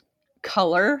adds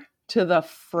color to the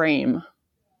frame,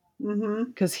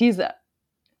 because he's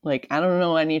like, I don't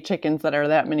know any chickens that are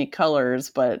that many colors,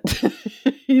 but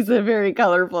he's a very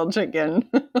colorful chicken.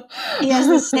 He has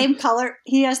the same color.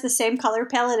 He has the same color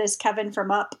palette as Kevin from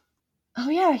Up. Oh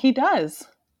yeah, he does.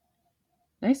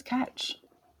 Nice catch.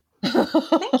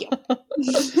 Thank you.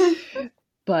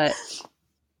 But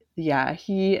yeah,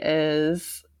 he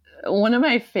is one of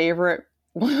my favorite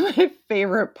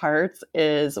parts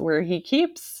is where he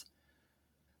keeps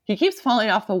falling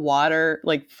off the water,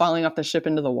 like falling off the ship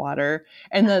into the water,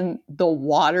 and then the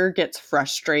water gets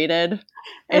frustrated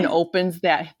and opens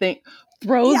that thing,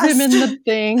 throws him in the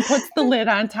thing, puts the lid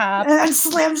on top, and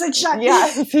slams it shut. Yeah,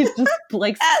 he's just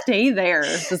like, stay there.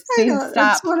 Just stop.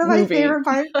 That's one of my moving. favorite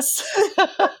parts.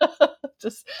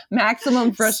 Just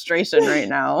maximum frustration right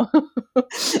now.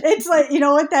 It's like, you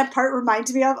know what that part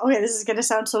reminds me of? Okay, this is going to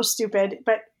sound so stupid,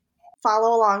 but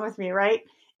follow along with me, right?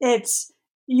 It's,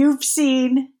 you've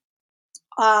seen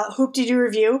Hoop-Dee-Doo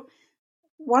Review,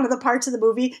 one of the parts of the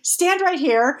movie, stand right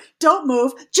here, don't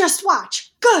move, just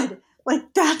watch. Good.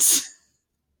 Like, that's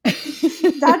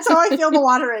how I feel the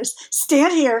water is.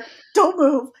 Stand here, don't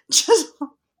move, just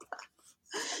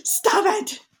stop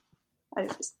it.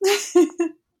 Anyways.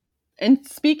 And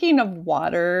speaking of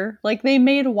water, like they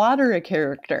made water a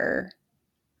character.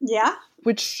 Yeah.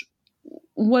 Which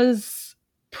was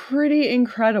pretty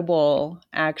incredible,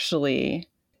 actually.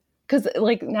 Because,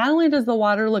 like, not only does the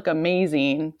water look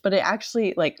amazing, but it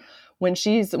actually, like,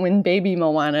 when baby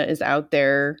Moana is out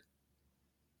there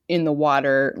in the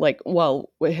water, like,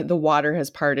 well, the water has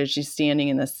parted, she's standing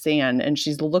in the sand, and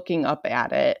she's looking up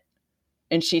at it,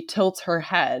 and she tilts her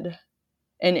head,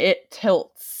 and it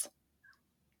tilts.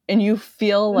 And you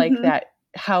feel like that,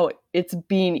 how it's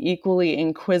being equally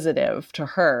inquisitive to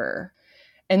her.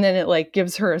 And then it like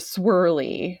gives her a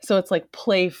swirly. So it's like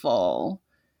playful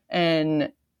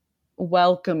and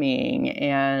welcoming,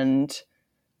 and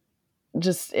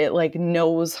just it like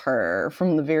knows her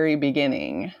from the very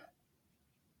beginning.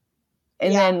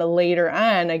 And then later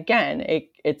on, again,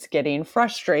 it's getting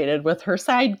frustrated with her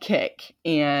sidekick.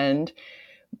 And,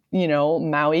 you know,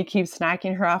 Maui keeps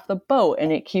knocking her off the boat,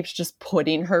 and it keeps just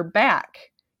putting her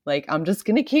back. Like, I'm just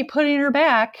going to keep putting her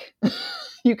back.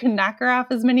 You can knock her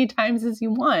off as many times as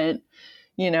you want,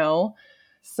 you know?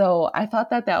 So I thought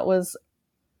that was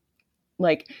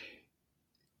like,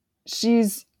 she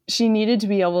needed to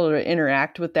be able to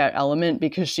interact with that element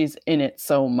because she's in it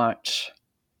so much,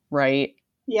 right?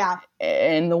 Yeah.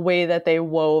 And the way that they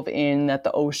wove in that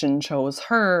the ocean chose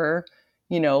her,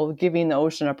 you know, giving the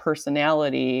ocean a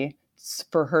personality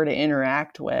for her to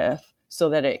interact with so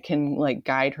that it can like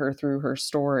guide her through her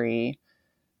story.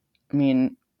 I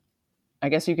mean, I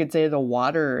guess you could say the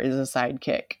water is a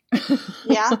sidekick.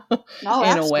 Yeah. No, in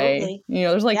absolutely. a way. You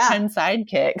know, there's like 10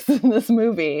 sidekicks in this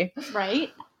movie. Right.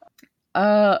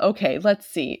 Okay, let's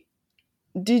see.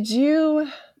 This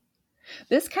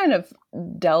kind of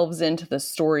delves into the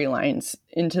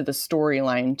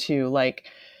storyline too. Like,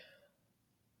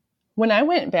 when I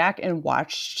went back and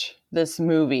watched this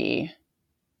movie,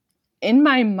 in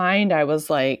my mind, I was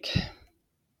like,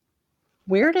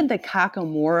 where did the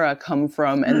Kakamora come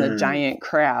from and the giant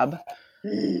crab?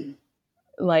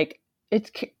 Like,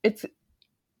 it's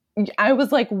I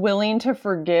was like willing to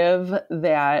forgive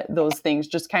that those things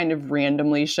just kind of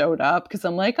randomly showed up, because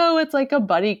I'm like, oh, it's like a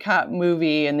buddy cop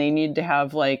movie and they need to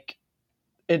have like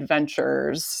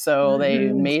adventures. So they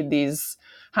made these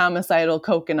homicidal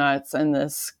coconuts and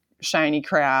this shiny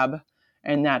crab,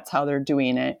 and that's how they're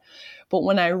doing it. But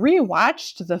when I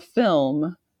rewatched the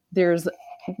film, there's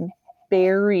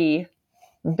very,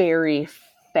 very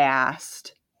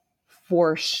fast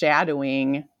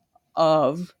foreshadowing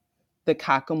of the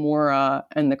Kakamora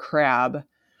and the crab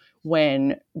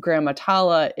when Grandma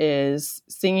Tala is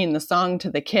singing the song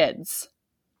to the kids.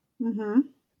 Mm-hmm.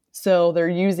 So they're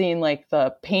using like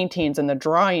the paintings and the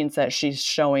drawings that she's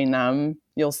showing them.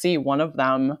 You'll see one of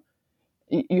them.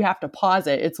 You have to pause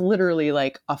it. It's literally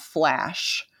like a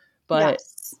flash, but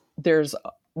there's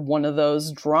one of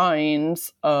those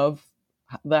drawings of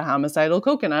the homicidal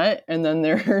coconut, and then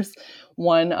there's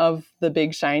one of the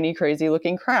big shiny crazy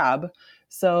looking crab.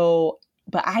 So,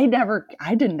 but I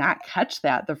did not catch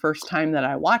that the first time that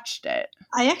I watched it.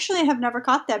 I actually have never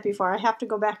caught that before. I have to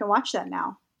go back and watch that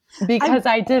now. Because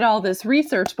I did all this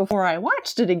research before I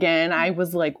watched it again. I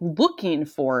was like looking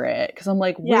for it because I'm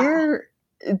like, where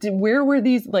were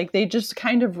these? Like, they just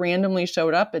kind of randomly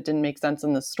showed up. It didn't make sense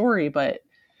in the story, but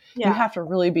you have to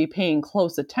really be paying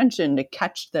close attention to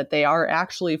catch that they are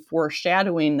actually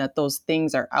foreshadowing that those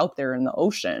things are out there in the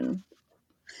ocean.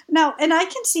 No, and I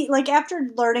can see, like,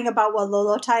 after learning about what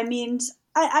Lolotai means,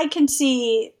 I can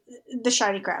see the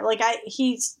shiny crab. Like,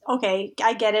 he's, okay,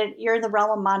 I get it. You're in the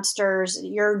realm of monsters.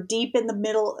 You're deep in the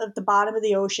middle of the bottom of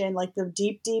the ocean, like the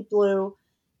deep, deep blue.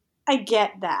 I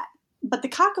get that. But the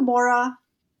Kakamora,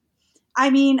 I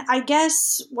mean, I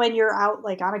guess when you're out,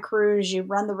 like, on a cruise, you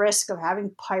run the risk of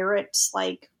having pirates,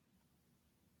 like,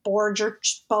 board your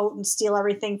boat and steal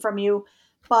everything from you.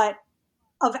 But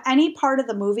of any part of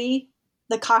the movie,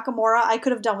 the Kakamora, I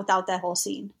could have done without that whole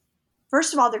scene.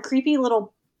 First of all, they're creepy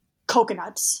little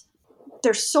coconuts.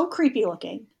 They're so creepy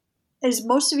looking. As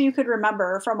most of you could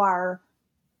remember from our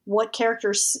what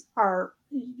characters are,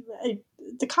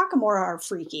 the Kakamora are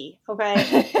freaky,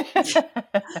 okay?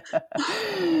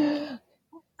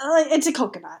 It's a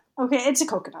coconut, okay? It's a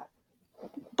coconut.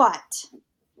 But,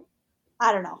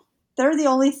 I don't know. They're the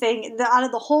only thing, out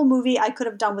of the whole movie, I could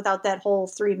have done without that whole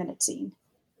 3-minute scene.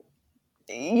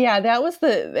 Yeah, that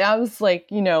was like,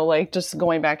 you know, like just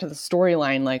going back to the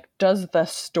storyline, like, does the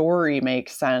story make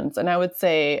sense? And I would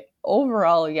say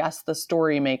overall, yes, the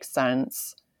story makes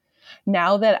sense.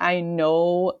 Now that I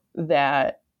know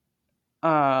that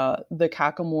the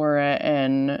Kakamora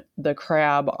and the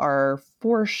crab are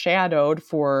foreshadowed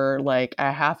for like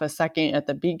a half a second at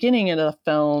the beginning of the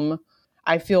film,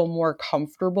 I feel more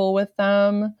comfortable with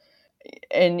them.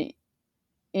 And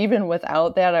even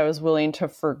without that, I was willing to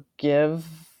forgive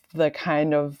the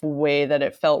kind of way that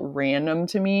it felt random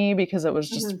to me because it was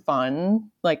just fun.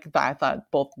 Like, I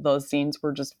thought both of those scenes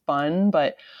were just fun,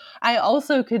 but I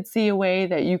also could see a way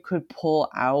that you could pull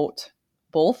out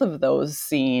both of those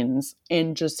scenes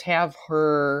and just have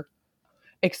her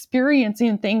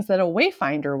experiencing things that a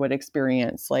wayfinder would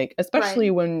experience, like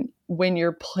especially when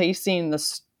you're placing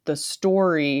the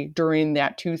story during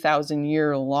that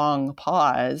 2,000-year long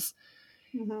pause.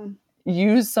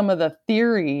 Use some of the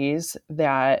theories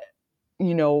that,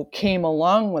 you know, came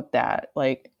along with that,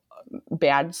 like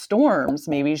bad storms.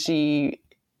 Maybe she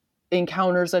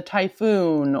encounters a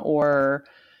typhoon, or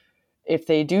if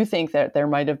they do think that there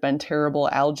might have been terrible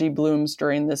algae blooms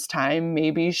during this time,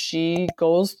 maybe she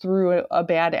goes through a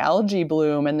bad algae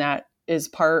bloom, and that is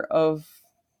part of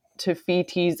Te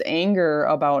Fiti's anger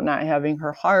about not having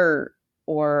her heart,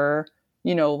 or,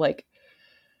 you know, like,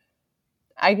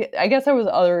 I guess there was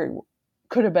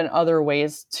could have been other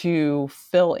ways to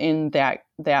fill in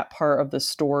that part of the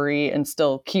story and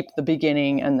still keep the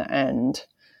beginning and the end.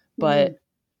 But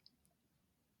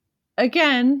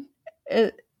again,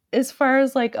 as far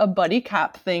as like a buddy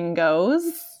cop thing goes,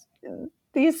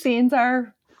 these scenes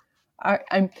I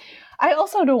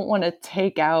also don't want to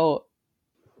take out,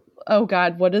 oh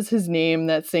God, what is his name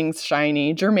that sings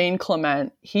Shiny? Jermaine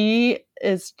Clement. He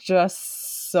is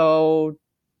just so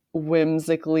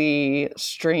whimsically,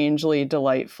 strangely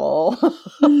delightful.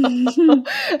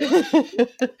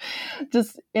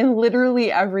 Just in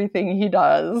literally everything he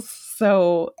does.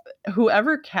 So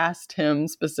whoever cast him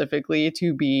specifically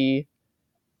to be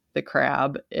the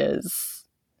crab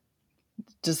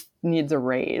just needs a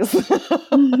raise.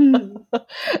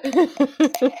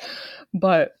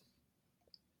 But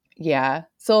yeah,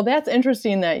 so that's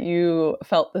interesting that you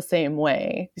felt the same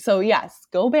way. So yes,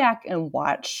 go back and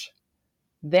watch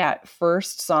that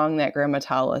first song that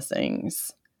Grammatala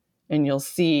sings, and you'll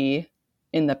see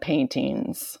in the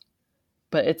paintings.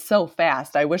 But it's so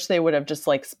fast. I wish they would have just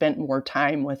like spent more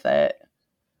time with it,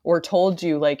 or told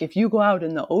you, like, if you go out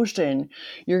in the ocean,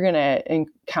 you're going to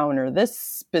encounter this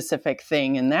specific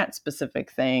thing and that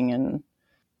specific thing. And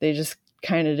they just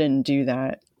kind of didn't do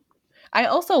that. I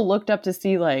also looked up to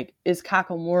see, like, is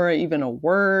Kakamura even a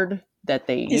word that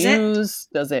they use?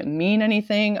 Does it mean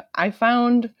anything? I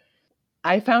found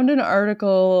an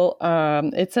article.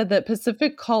 It said that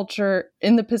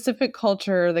in the Pacific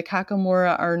culture, the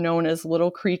Kakamura are known as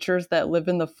little creatures that live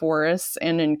in the forests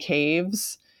and in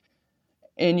caves.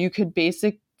 And you could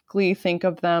basically think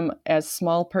of them as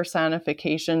small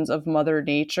personifications of Mother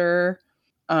Nature,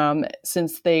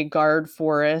 since they guard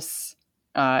forests,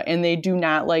 and they do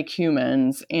not like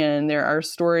humans. And there are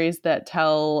stories that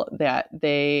tell that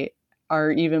they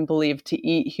are even believed to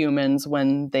eat humans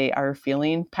when they are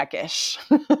feeling peckish.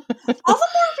 All the more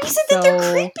reason that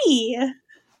they're creepy.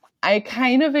 It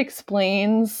kind of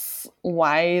explains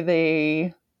why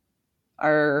they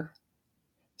are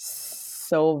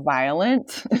so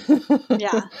violent.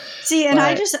 Yeah. See, and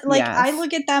I just like, yes. I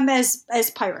look at them as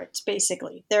pirates,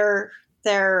 basically. They're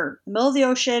middle of the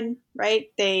ocean, right?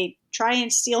 They try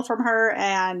and steal from her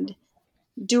and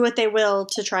do what they will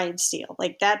to try and steal.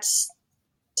 Like, that's,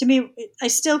 to me, I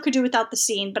still could do without the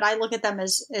scene, but I look at them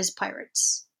as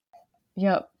pirates.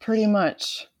 Yeah, pretty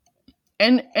much.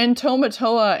 And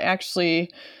Tomatoa,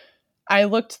 actually, I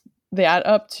looked that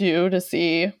up too to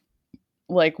see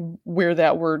like where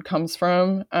that word comes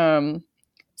from.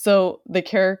 So the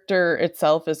character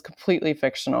itself is completely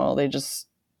fictional. They just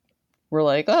were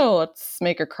like, oh, let's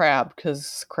make a crab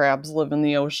because crabs live in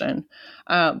the ocean.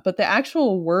 But the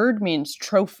actual word means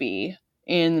trophy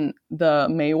in the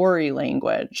Maori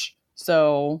language.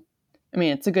 So, I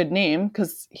mean, it's a good name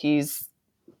because he's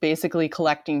basically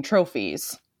collecting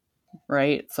trophies,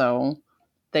 right? So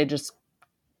they just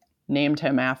named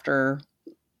him after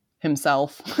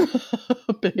himself,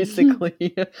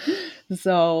 basically.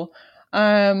 So,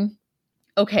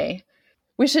 okay.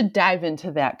 We should dive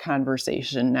into that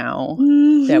conversation now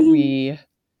that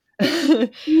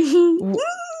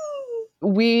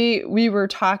we were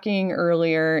talking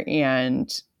earlier,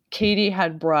 and Katie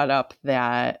had brought up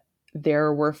that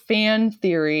there were fan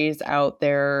theories out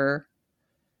there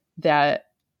that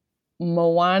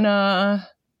Moana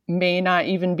may not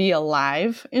even be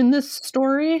alive in this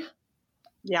story.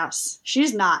 Yes,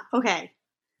 she's not. Okay.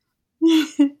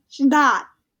 She's not.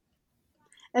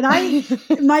 And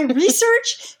my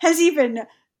research has even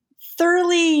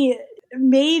thoroughly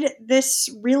made this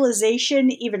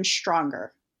realization even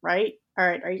stronger, right? All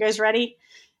right, are you guys ready?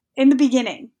 In the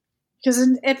beginning,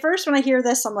 because at first when I hear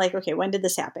this, I'm like, okay, when did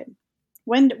this happen?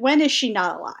 When is she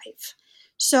not alive?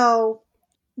 So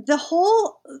the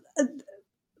whole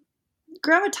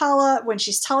Grandma Tala, when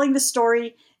she's telling the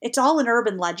story, it's all an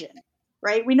urban legend,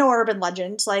 right? We know urban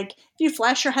legends. Like, if you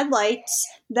flash your headlights,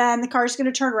 then the car's going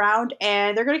to turn around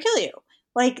and they're going to kill you.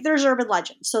 Like, there's urban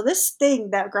legends. So this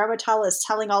thing that Grandma Tala is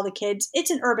telling all the kids,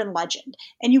 it's an urban legend.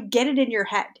 And you get it in your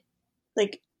head.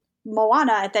 Like,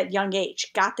 Moana at that young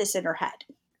age got this in her head.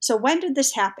 So when did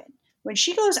this happen? When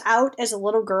she goes out as a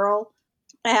little girl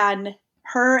and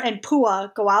her and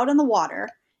Pua go out on the water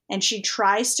and she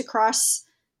tries to cross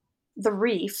the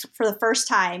reef for the first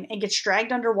time and gets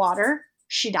dragged underwater,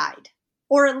 she died.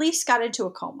 Or at least got into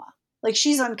a coma. Like,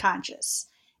 she's unconscious.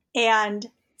 And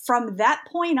from that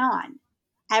point on,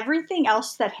 everything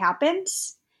else that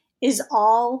happens is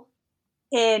all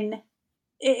in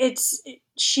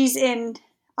she's in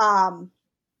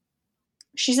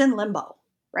limbo,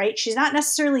 right? She's not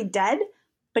necessarily dead,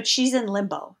 but she's in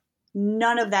limbo.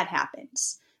 None of that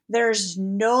happens. There's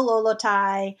no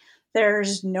Lolotai.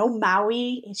 There's no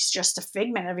Maui. It's just a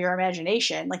figment of your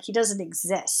imagination. Like, he doesn't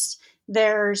exist.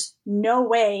 There's no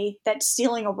way that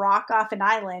stealing a rock off an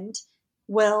island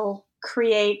will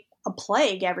create a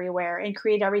plague everywhere and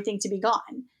create everything to be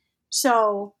gone.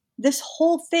 So this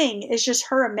whole thing is just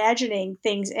her imagining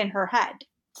things in her head.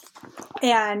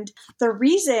 And the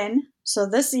reason, so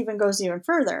this even goes even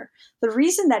further, the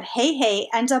reason that Heihei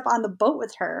ends up on the boat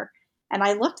with her, and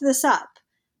I looked this up,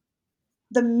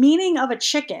 the meaning of a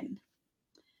chicken,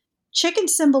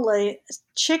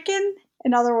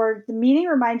 in other words, the meaning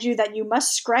reminds you that you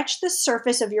must scratch the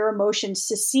surface of your emotions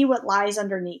to see what lies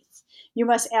underneath. You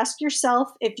must ask yourself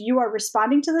if you are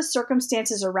responding to the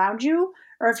circumstances around you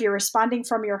or if you're responding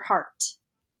from your heart.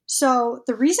 So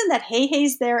the reason that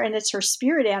Heihei's there and it's her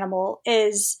spirit animal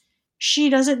is she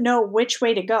doesn't know which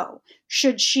way to go.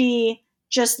 Should she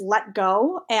just let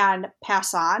go and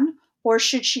pass on, or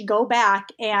should she go back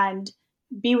and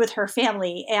be with her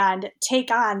family and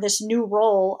take on this new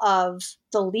role of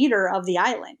the leader of the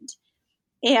island?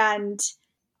 And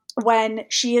when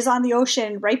she is on the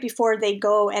ocean, right before they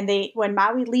go and when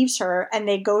Maui leaves her and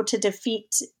they go to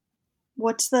defeat,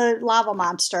 what's the lava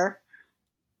monster?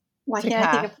 Why can't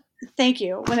I think of, thank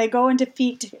you. When they go and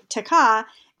defeat Taka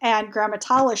and Grandma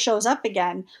Tala shows up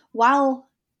again, while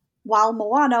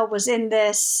Moana was in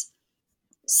this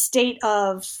state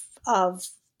of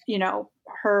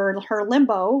her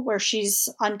limbo where she's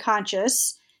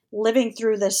unconscious, living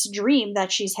through this dream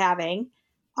that she's having,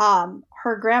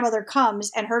 her grandmother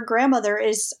comes, and her grandmother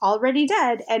is already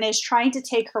dead and is trying to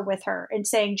take her with her and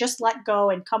saying, just let go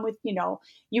and come with,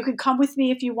 you can come with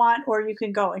me if you want, or you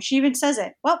can go. And she even says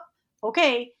it, well,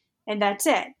 okay. And that's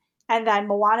it. And then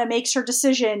Moana makes her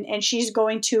decision, and she's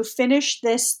going to finish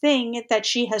this thing that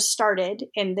she has started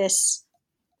in this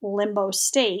limbo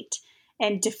state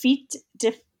and defeat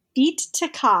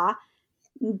Taka.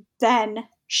 Then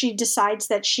she decides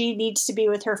that she needs to be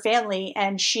with her family,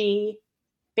 and she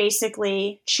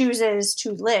basically chooses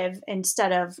to live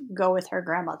instead of go with her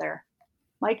grandmother.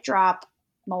 Mic drop.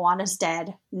 Moana's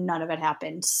dead. None of it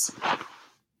happens.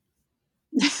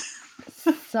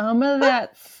 Some of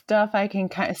that stuff I can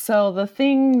so the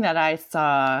thing that I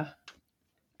saw,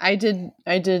 I did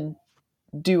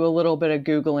do a little bit of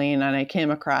Googling, and I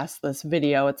came across this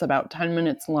video. It's about 10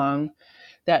 minutes long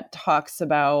that talks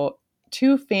about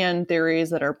two fan theories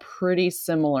that are pretty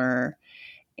similar.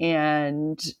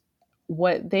 And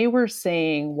what they were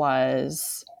saying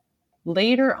was,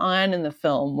 later on in the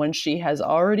film, when she has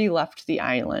already left the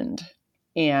island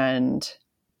and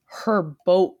her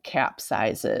boat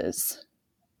capsizes,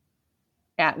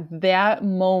 at that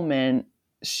moment,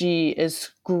 she is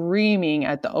screaming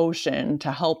at the ocean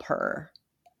to help her.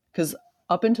 Because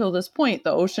up until this point,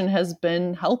 the ocean has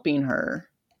been helping her.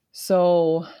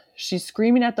 So she's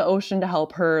screaming at the ocean to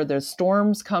help her. There's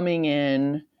storms coming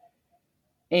in.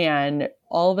 And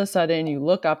all of a sudden you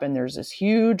look up and there's this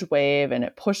huge wave and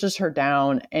it pushes her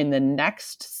down. And the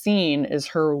next scene is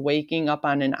her waking up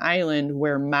on an island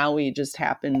where Maui just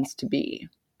happens to be.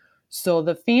 So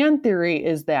the fan theory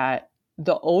is that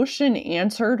the ocean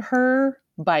answered her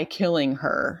by killing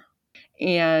her.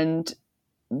 And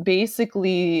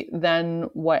basically then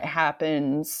what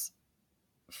happens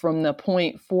from that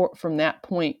point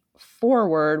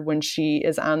forward, when she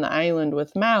is on the island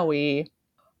with Maui,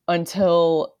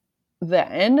 until the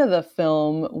end of the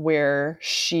film, where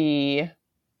she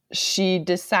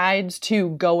decides to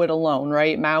go it alone,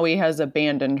 right? Maui has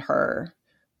abandoned her,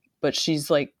 but she's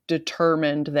like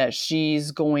determined that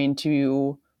she's going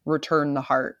to return the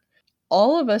heart.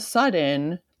 All of a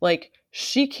sudden, like,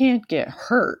 she can't get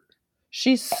hurt.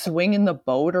 She's swinging the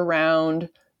boat around.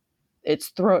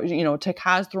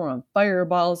 Taka's throwing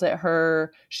fireballs at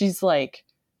her. She's like,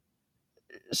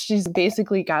 she's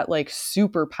basically got like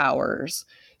superpowers.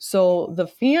 So the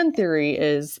fan theory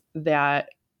is that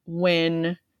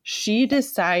when she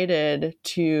decided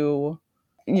to,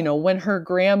 when her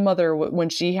grandmother, when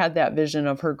she had that vision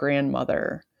of her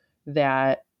grandmother,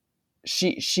 that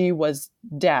she was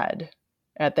dead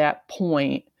at that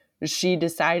point, she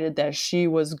decided that she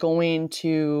was going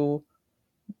to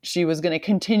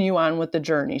continue on with the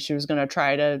journey. She was going to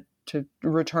try to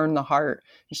return the heart.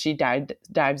 She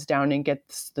dives down and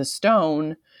gets the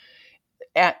stone.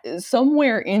 At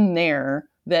somewhere in there,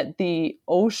 that the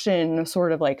ocean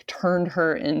sort of like turned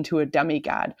her into a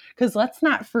demigod. Because let's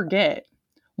not forget,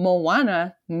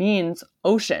 Moana means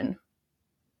ocean.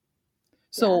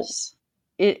 So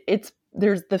yes.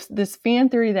 There's this fan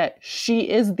theory that she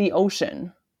is the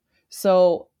ocean.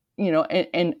 So,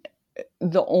 and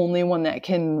the only one that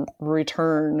can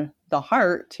return the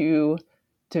heart to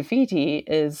Te Fiti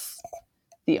is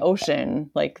the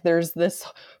ocean. Like there's this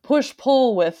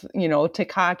push-pull with, Te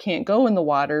Kā can't go in the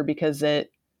water because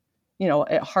it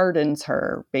hardens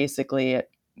her. Basically,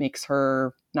 it makes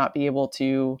her not be able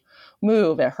to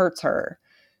move. It hurts her.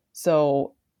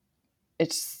 So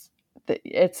it's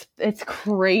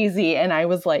crazy. And I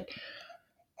was like,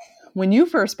 when you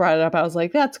first brought it up, I was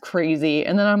like, that's crazy.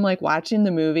 And then I'm like watching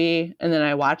the movie, and then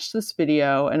I watched this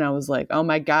video, and I was like, oh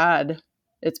my God,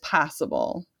 it's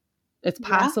possible. It's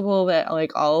possible that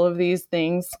like all of these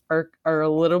things are a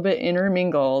little bit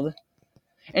intermingled.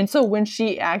 And so when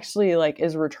she actually like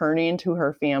is returning to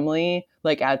her family,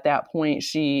 like at that point,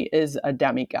 she is a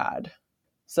demigod.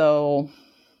 So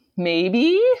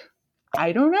maybe,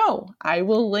 I don't know. I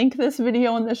will link this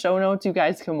video in the show notes. You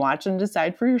guys can watch and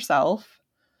decide for yourself.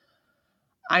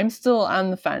 I'm still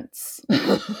on the fence.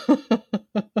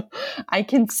 I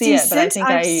can see it, but I think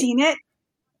I've seen it,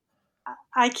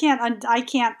 I can't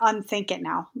unthink it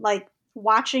now. Like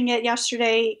watching it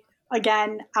yesterday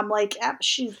again, I'm like,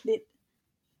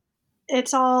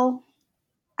 it's all.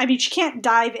 I mean, she can't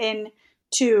dive in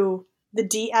to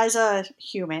as a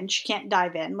human. She can't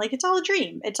dive in. Like it's all a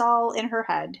dream. It's all in her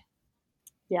head.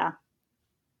 Yeah,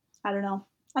 I don't know.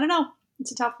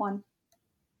 It's a tough one.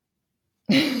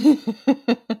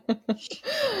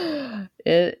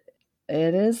 It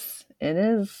is.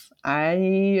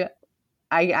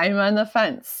 I'm on the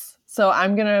fence. So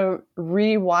I'm going to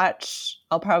rewatch.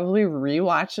 I'll probably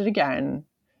rewatch it again.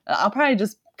 I'll probably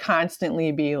just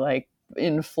constantly be like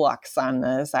in flux on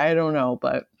this. I don't know,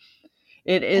 but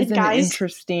it is an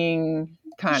interesting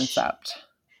concept.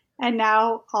 And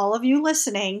now all of you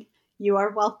listening, you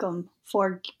are welcome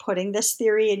for putting this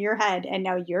theory in your head. And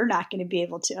now you're not going to be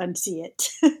able to unsee it.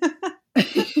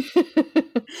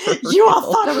 You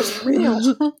all thought it was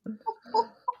real.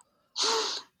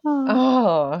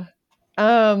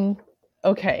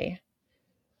 Okay.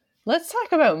 Let's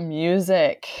talk about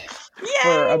music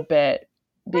for a bit,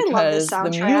 because the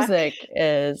music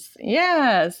is,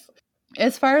 yes.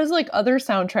 As far as like other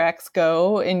soundtracks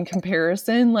go in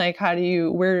comparison, like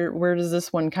where does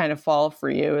this one kind of fall for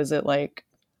you? Is it like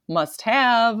must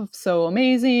have, so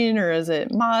amazing, or is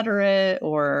it moderate,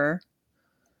 or?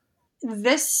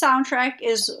 This soundtrack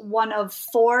is one of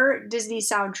 4 Disney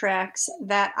soundtracks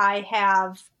that I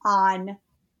have on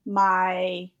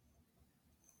my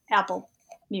Apple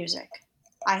Music.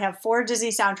 I have 4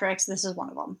 Disney soundtracks. This is one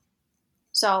of them.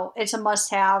 So it's a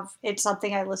must-have. It's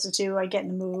something I listen to. I get in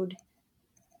the mood.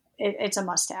 It's a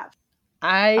must-have.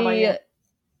 And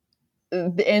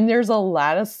there's a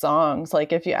lot of songs.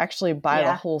 Like if you actually buy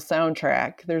the whole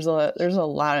soundtrack, there's a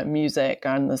lot of music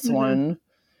on this one.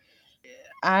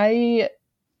 I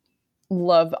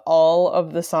love all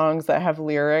of the songs that have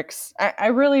lyrics. I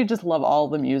really just love all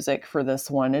the music for this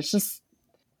one. It's just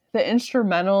the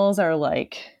instrumentals are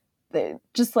like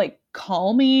just like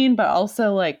calming, but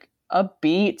also like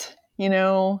upbeat.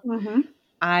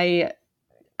 I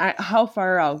How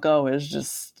Far I'll Go is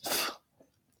just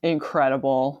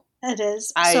incredible. It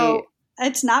is. So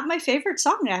it's not my favorite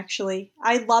song, actually.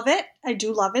 I love it. I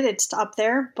do love it. It's up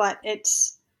there, but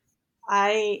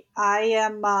I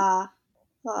am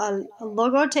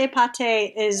Logo Te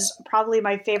Pate is probably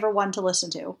my favorite one to listen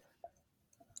to.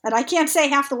 And I can't say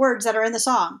half the words that are in the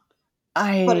song.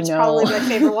 But it's probably my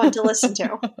favorite one to listen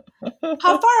to.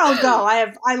 How Far I'll Go,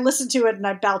 I listen to it and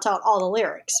I belt out all the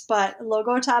lyrics. But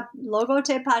Logo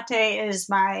Te Pate is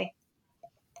I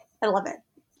love it.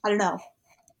 I don't know.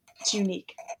 It's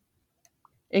unique.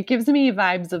 It gives me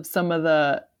vibes of some of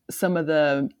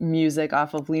the music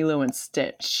off of Lilo and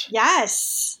Stitch.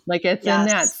 Yes. Like it's in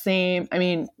that same, I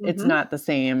mean, it's not the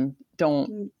same.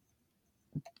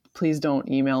 Please don't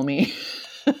email me.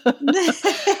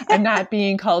 I'm not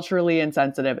being culturally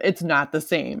insensitive. It's not the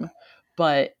same,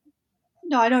 but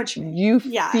No, I know what you mean. You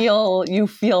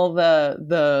feel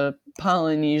the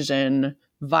Polynesian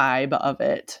vibe of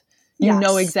it. You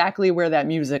know exactly where that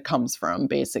music comes from,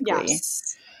 basically.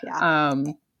 Yes. Yeah.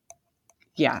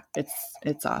 Yeah,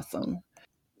 it's awesome.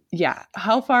 Yeah,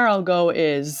 How Far I'll Go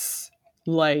is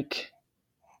like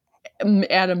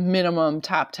at a minimum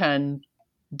top 10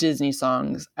 Disney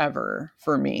songs ever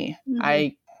for me. Mm-hmm.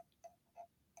 I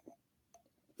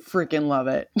freaking love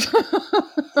it.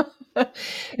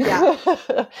 Yeah.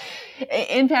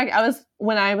 In fact,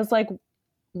 when I was like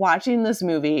watching this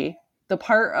movie, the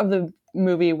part of the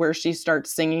movie where she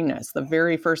starts singing this, the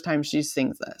very first time she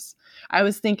sings this, I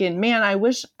was thinking, man, I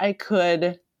wish I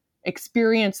could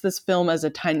experience this film as a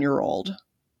 10-year-old.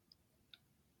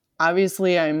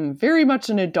 Obviously, I'm very much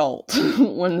an adult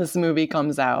when this movie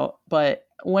comes out, but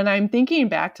when I'm thinking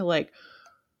back to like,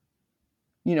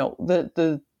 you know,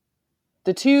 the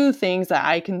two things that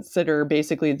I consider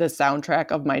basically the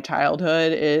soundtrack of my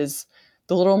childhood is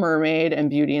The Little Mermaid and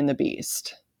Beauty and the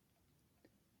Beast.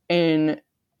 And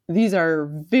these are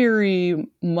very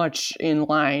much in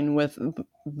line with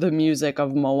the music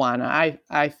of Moana,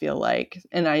 I feel like.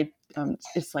 And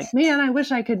it's like, man, I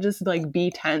wish I could just like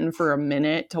be 10 for a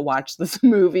minute to watch this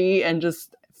movie and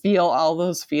just feel all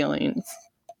those feelings.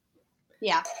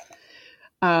 Yeah.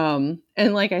 And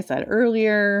like I said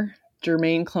earlier,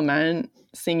 Jermaine Clement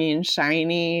singing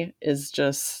Shiny is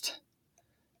just,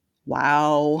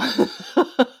 wow.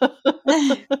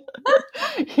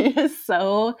 He is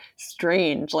so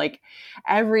strange. Like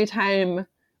every time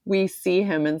we see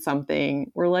him in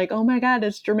something, we're like, oh my God,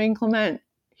 it's Jermaine Clement.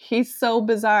 He's so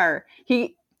bizarre.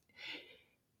 He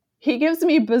gives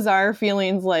me bizarre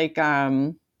feelings like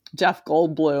Jeff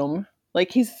Goldblum.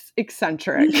 Like he's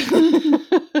eccentric.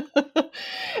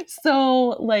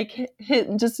 So like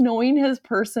just knowing his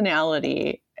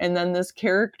personality and then this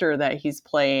character that he's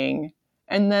playing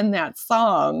and then that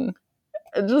song,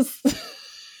 it's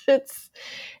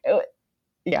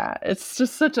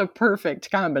just such a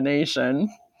perfect combination.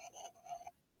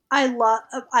 I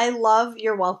love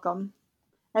You're Welcome.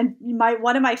 And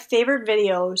one of my favorite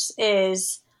videos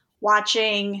is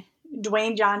watching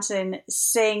Dwayne Johnson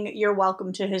sing You're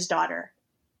Welcome to his daughter.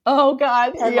 Oh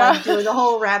God. And like do the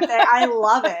whole rap thing. I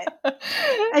love it.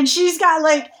 And she's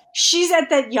at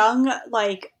that young,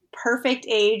 like perfect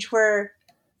age where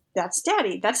that's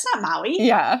daddy. That's not Maui.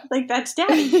 Yeah. Like that's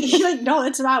daddy. Like, no,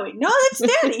 it's Maui. No, that's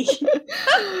daddy.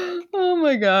 Oh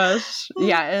my gosh.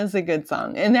 Yeah, it's a good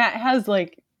song. And that has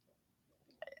like,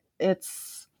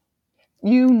 it's,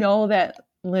 you know that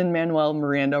Lin-Manuel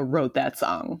Miranda wrote that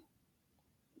song.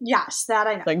 Yes, that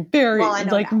I know. Like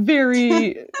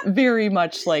very, very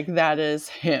much like that is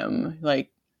him. Like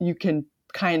you can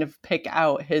kind of pick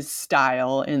out his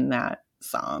style in that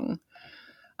song.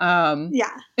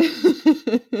 Yeah.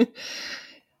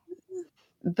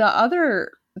 The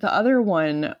other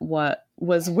one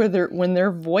was when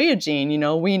they're voyaging, you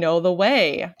know, We Know the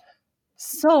Way.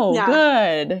 So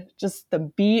good. Just the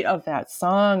beat of that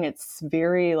song, it's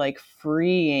very like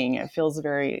freeing. It feels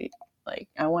very like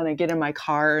I want to get in my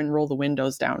car and roll the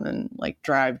windows down and like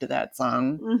drive to that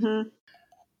song. Mm-hmm.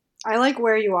 I like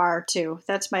Where You Are too.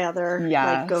 That's my other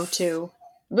like go-to.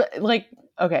 But like,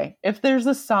 okay, if there's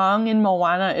a song in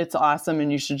Moana, it's awesome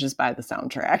and you should just buy the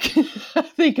soundtrack. I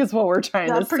think is what we're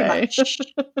trying to pretty say. Much.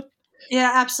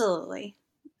 Yeah, absolutely.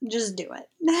 Just do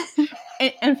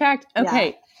it. In fact,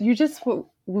 okay, you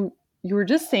were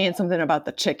just saying something about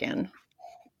the chicken.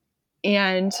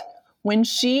 And when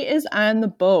she is on the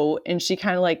boat and she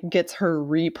kind of like gets her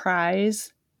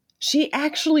reprise, she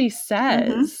actually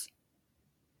says,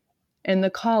 and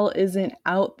the call isn't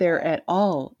out there at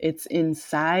all. It's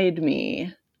inside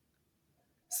me.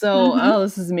 So,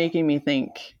 this is making me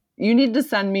think. You need to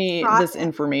send me this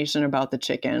information about the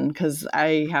chicken because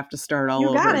I have to start all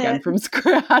over again from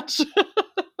scratch.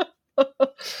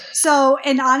 So,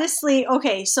 and honestly,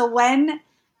 okay, so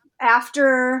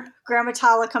after Grandma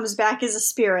Tala comes back as a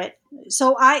spirit,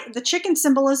 so the chicken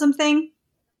symbolism thing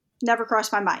never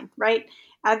crossed my mind, right?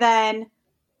 And then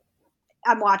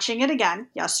I'm watching it again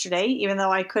yesterday, even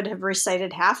though I could have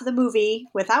recited half of the movie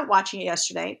without watching it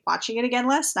yesterday, watching it again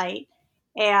last night.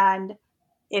 And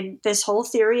in this whole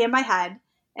theory in my head,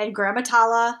 and Grandma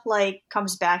Tala like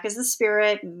comes back as the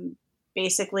spirit and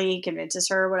basically convinces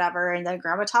her whatever, and then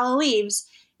Grandma Tala leaves,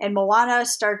 and Moana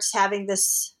starts having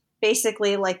this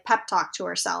basically like pep talk to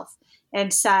herself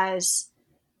and says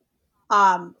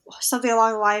something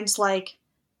along the lines like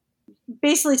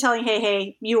basically telling,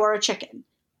 hey, you are a chicken.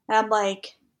 And I'm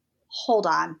like, hold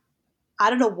on. I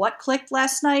don't know what clicked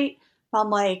last night, but I'm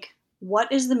like,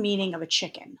 what is the meaning of a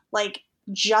chicken? Like,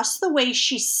 just the way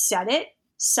she said it,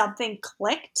 something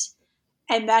clicked.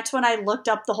 And that's when I looked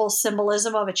up the whole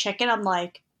symbolism of a chicken. I'm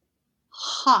like,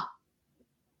 huh,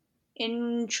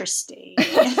 interesting.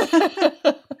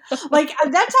 Like,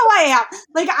 that's how I am.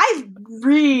 Like, I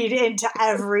read into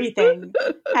everything.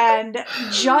 And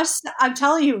I'm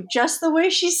telling you, just the way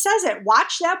she says it,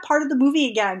 watch that part of the movie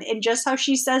again and just how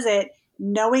she says it,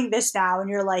 knowing this now. And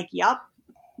you're like, yup.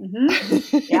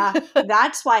 Mm-hmm. Yeah,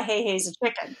 that's why Hey Hey's a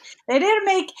chicken. They didn't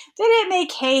make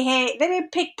Hey Hey. They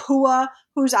didn't pick Pua,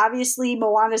 who's obviously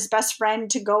Moana's best friend,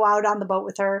 to go out on the boat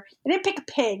with her. They didn't pick a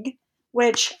pig,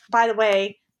 which, by the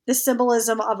way, the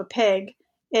symbolism of a pig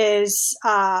is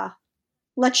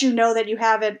let you know that you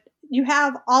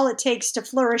have all it takes to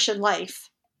flourish in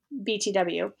life.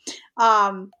 BTW.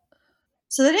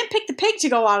 So they didn't pick the pig to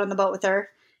go out on the boat with her.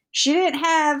 She didn't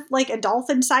have like a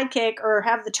dolphin sidekick or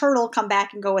have the turtle come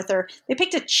back and go with her. They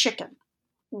picked a chicken.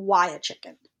 Why a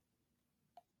chicken?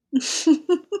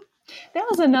 That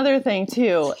was another thing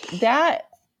too. That,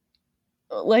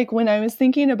 like, when I was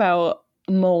thinking about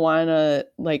Moana,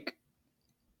 like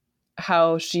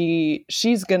how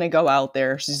she's gonna go out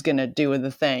there, she's gonna do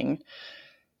the thing,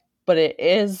 but it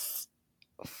is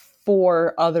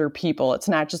for other people. It's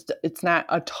not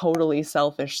a totally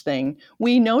selfish thing.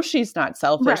 We know she's not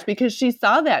selfish, right? Because she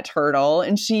saw that turtle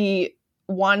and she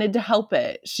wanted to help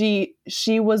it. She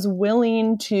was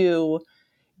willing to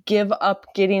give up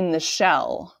getting the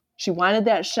shell. She wanted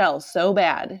that shell so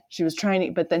bad. She was trying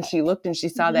to, but then she looked and she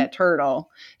saw that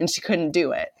turtle and she couldn't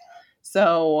do it.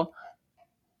 So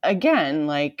again,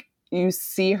 like, you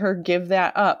see her give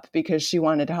that up because she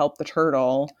wanted to help the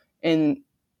turtle. And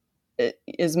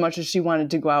as much as she wanted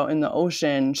to go out in the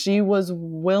ocean, she was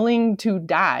willing to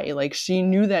die. Like, she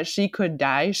knew that she could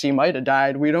die. She might have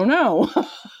died. We don't know.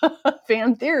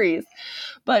 Fan theories.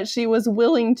 But she was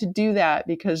willing to do that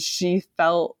because she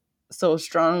felt so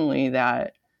strongly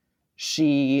that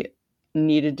she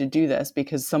needed to do this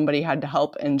because somebody had to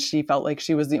help, and she felt like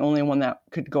she was the only one that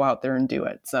could go out there and do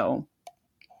it. So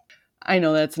I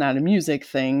know that's not a music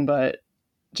thing, but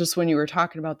just when you were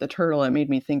talking about the turtle, it made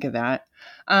me think of that.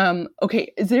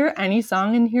 Okay, is there any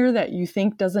song in here that you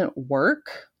think doesn't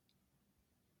work,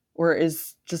 or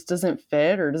just doesn't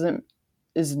fit, or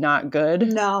is not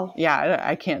good? No. Yeah,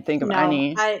 I can't think of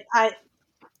any. I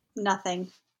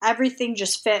nothing. Everything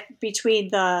just fit between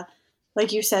the,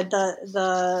 like you said,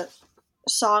 the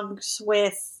songs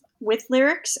with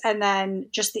lyrics and then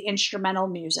just the instrumental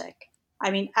music.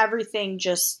 I mean, everything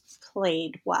just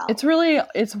played well.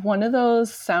 It's one of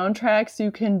those soundtracks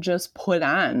you can just put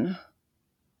on.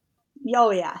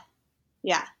 Oh yeah.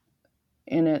 Yeah.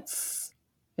 And it's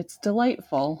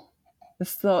delightful.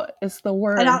 It's the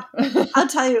word. And I'll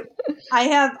tell you,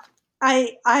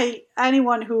 I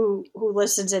anyone who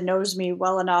listens and knows me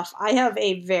well enough, I have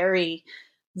a very,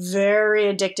 very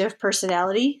addictive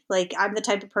personality. Like, I'm the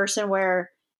type of person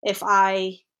where if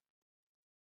I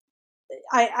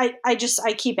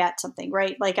keep at something,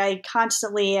 right? Like, I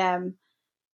constantly am,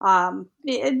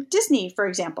 Disney, for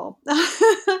example.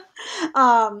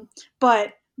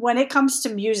 But when it comes to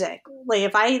music, like,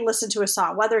 if I listen to a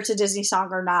song, whether it's a Disney song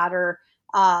or not, or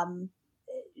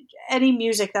any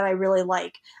music that I really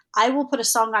like, I will put a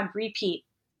song on repeat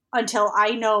until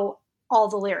I know all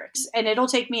the lyrics. And it'll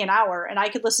take me an hour, and I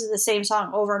could listen to the same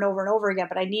song over and over and over again,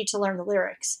 but I need to learn the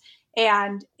lyrics.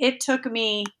 And it took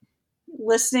me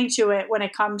listening to it when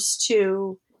it comes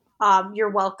to You're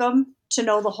Welcome to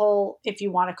know the whole, if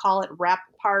you want to call it, rap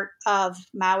part of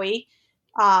Maui,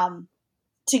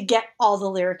 to get all the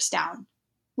lyrics down.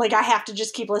 Like, I have to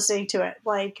just keep listening to it,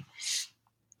 like,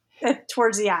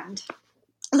 towards the end.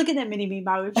 Look at that mini-me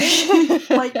Maui.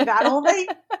 Like, that whole thing.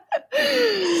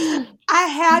 I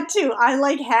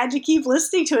had to keep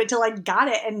listening to it till I got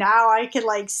it, and now I can,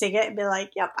 like, sing it and be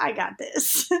like, yep, I got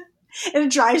this. And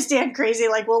it drives Dan crazy.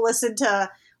 Like, we'll listen to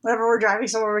whenever we're driving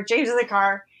somewhere with James in the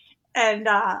car, and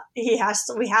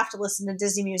we have to listen to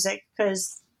Disney music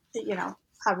because, you know,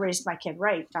 I raised my kid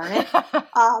right, darn it.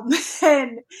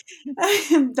 And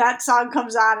that song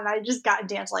comes on, and I just got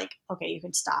Dan's like, okay, you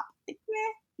can stop. Like,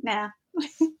 nah,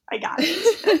 I got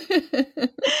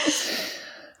it.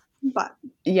 But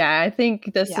yeah, I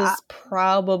think this is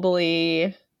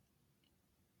probably,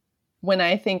 when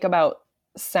I think about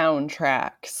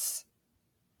soundtracks,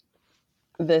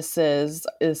 this is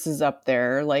up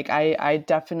there. Like, I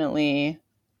definitely,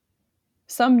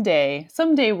 someday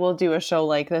we'll do a show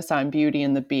like this on Beauty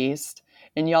and the Beast,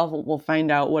 and y'all will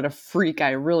find out what a freak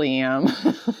I really am.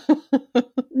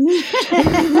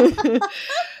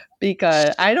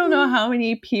 Because I don't know how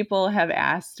many people have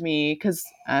asked me, because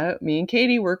me and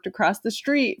Katie worked across the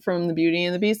street from the Beauty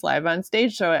and the Beast live on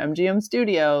stage show at MGM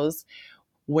Studios.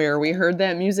 where we heard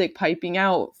that music piping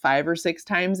out 5 or 6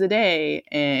 times a day,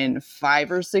 and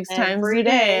 5 or 6 times a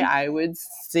day I would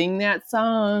sing that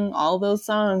song, all those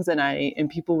songs, and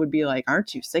people would be like,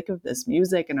 "Aren't you sick of this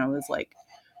music?" And I was like,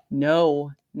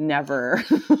 "No, never."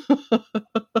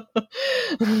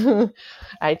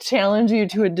 I challenge you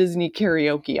to a Disney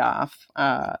karaoke off.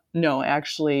 No,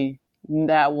 actually,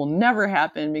 that will never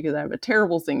happen because I have a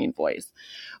terrible singing voice.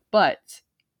 But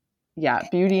yeah,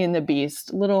 Beauty and the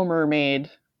Beast, Little Mermaid,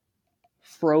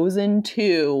 Frozen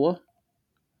 2,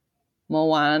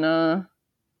 Moana,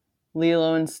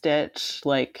 Lilo and Stitch,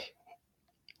 like,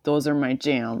 those are my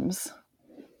jams.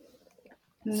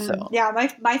 So yeah,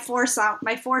 my four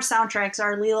soundtracks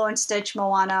are Lilo and Stitch,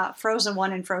 Moana, Frozen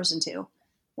 1, and Frozen 2.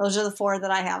 Those are the 4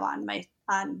 that I have on my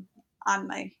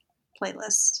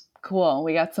playlist. Cool.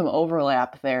 We got some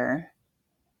overlap there.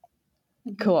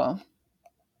 Cool.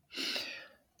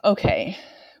 Okay.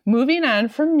 Moving on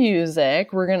from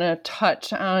music, we're going to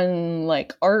touch on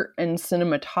like art and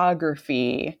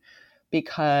cinematography,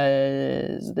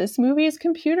 because this movie is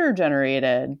computer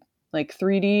generated, like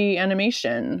 3D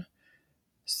animation.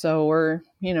 So we're,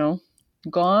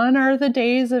 gone are the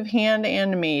days of hand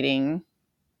animating.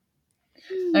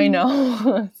 I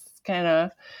know.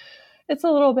 It's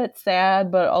a little bit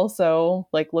sad, but also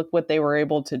like, look what they were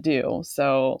able to do.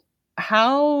 So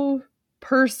how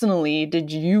personally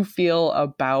did you feel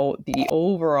about the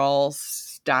overall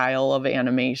style of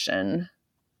animation?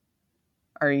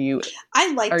 I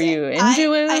liked it. Are you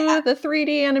into the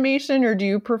 3D animation, or do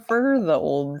you prefer the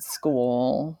old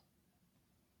school?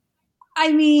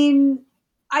 I mean,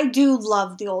 I do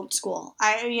love the old school.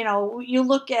 You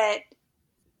look at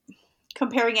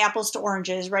comparing apples to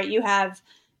oranges, right? You have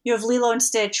Lilo and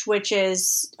Stitch, which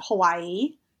is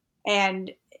Hawaii,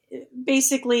 and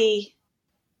basically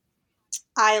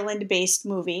island-based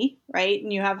movie, right?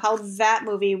 And you have how that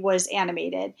movie was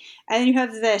animated, and then you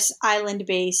have this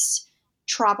island-based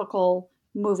tropical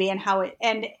movie, and I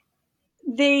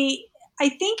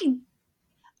think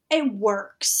it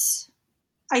works.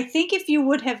 I think if you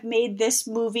would have made this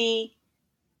movie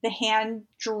the hand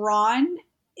drawn,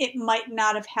 it might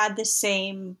not have had the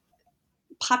same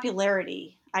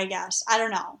popularity, I guess. I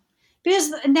don't know.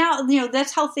 Because now,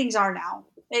 that's how things are now.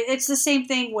 It's the same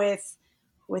thing with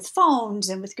phones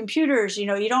and with computers. You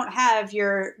don't have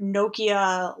your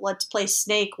Nokia, let's play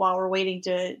Snake while we're waiting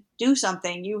to do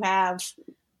something. You have,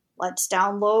 let's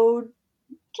download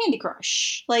Candy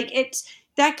Crush. Like, it's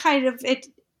that kind of,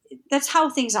 that's how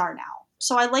things are now.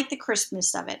 So I like the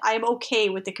crispness of it. I'm okay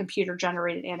with the computer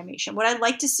generated animation. Would I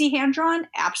like to see hand drawn?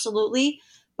 Absolutely.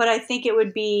 But I think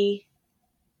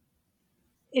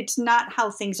it's not how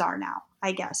things are now,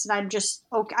 I guess. And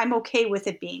I'm okay with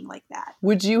it being like that.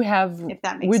 Would you have, if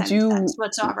that makes any sense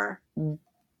whatsoever,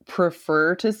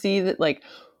 prefer to see that? Like,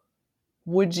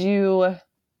 would you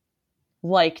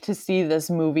like to see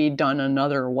this movie done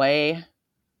another way?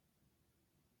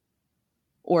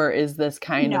 Or is this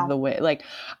kind of the way? Like,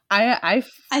 I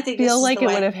feel like it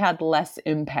would have had less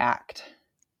impact.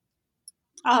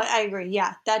 Oh, I agree.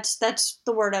 Yeah, that's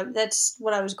the word. That's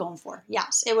what I was going for.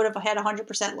 Yes, it would have had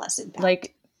 100% less impact.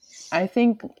 Like, I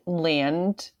think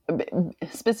land,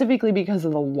 specifically because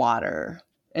of the water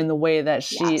and the way that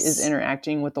she is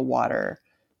interacting with the water,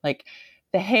 like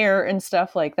the hair and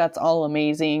stuff, like that's all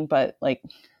amazing. But like,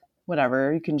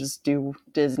 whatever, you can just do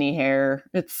Disney hair.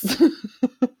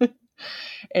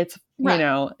 It's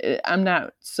right. I'm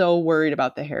not so worried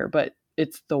about the hair, but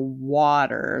it's the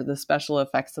water, the special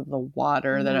effects of the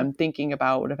water that I'm thinking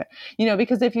about would have,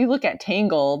 because if you look at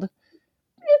Tangled,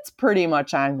 it's pretty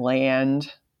much on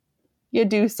land. You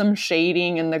do some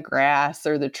shading in the grass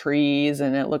or the trees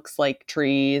and it looks like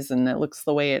trees and it looks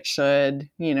the way it should.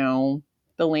 The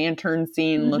lantern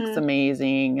scene looks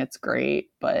amazing. It's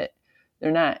great, but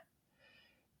they're not,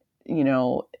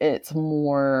 it's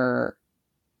more,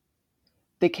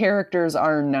 the characters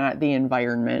are not the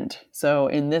environment. So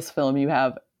in this film, you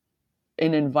have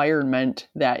an environment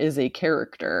that is a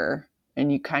character,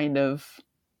 and you kind of,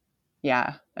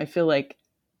 I feel like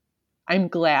I'm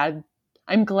glad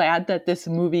that this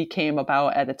movie came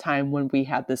about at a time when we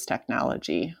had this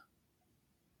technology.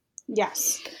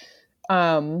 Yes.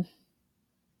 Okay.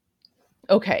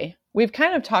 We've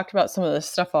kind of talked about some of this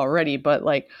stuff already, but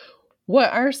like,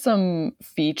 what are some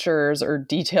features or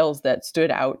details that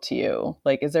stood out to you?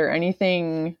 Like, is there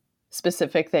anything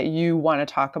specific that you want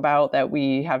to talk about that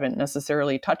we haven't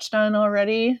necessarily touched on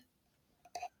already?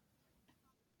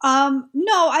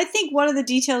 No, I think one of the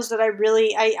details that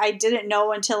I didn't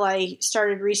know until I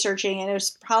started researching, and it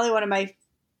was probably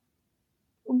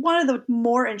one of the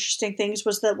more interesting things,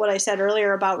 was that what I said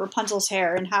earlier about Rapunzel's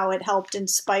hair and how it helped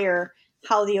inspire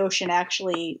how the ocean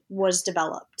actually was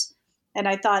developed. And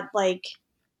I thought like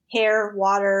hair,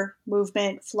 water,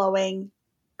 movement, flowing,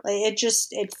 like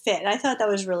it fit. I thought that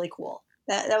was really cool.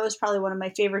 That was probably one of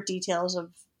my favorite details of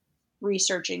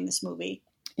researching this movie.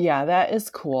 Yeah, that is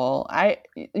cool.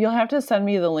 You'll have to send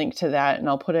me the link to that and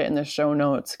I'll put it in the show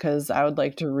notes because I would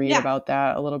like to read about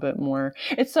that a little bit more.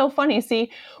 It's so funny.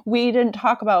 See, we didn't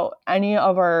talk about any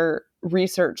of our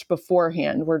research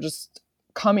beforehand. We're just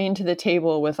coming to the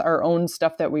table with our own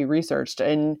stuff that we researched,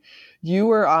 and you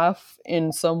were off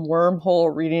in some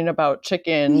wormhole reading about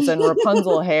chickens and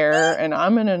Rapunzel hair, and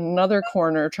I'm in another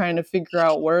corner trying to figure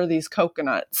out where are these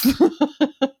coconuts.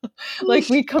 Like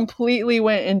we completely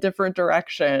went in different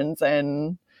directions,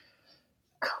 and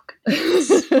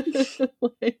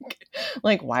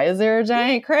like why is there a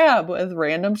giant crab with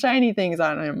random shiny things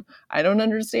on him? I don't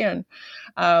understand.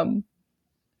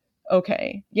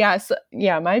 Okay. Yeah. So,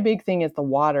 yeah. My big thing is the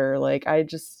water. Like I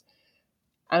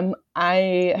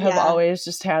have always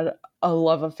just had a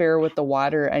love affair with the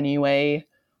water anyway,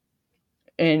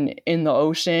 in the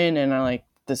ocean, and I like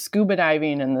the scuba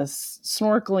diving and the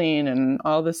snorkeling and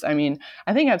all this. I mean,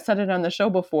 I think I've said it on the show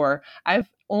before. I've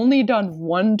only done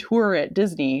one tour at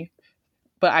Disney,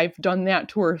 but I've done that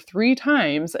tour 3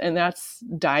 times, and that's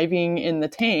diving in the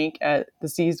tank at the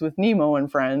Seas with Nemo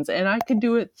and Friends. And I could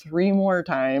do it 3 more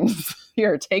times.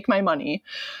 Here, take my money.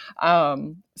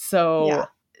 So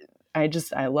I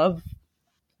just love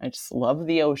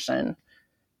the ocean,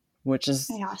 which is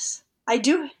I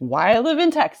do. Why I live in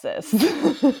Texas. I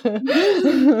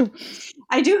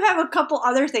do have a couple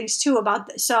other things too about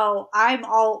this. So I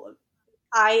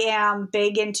am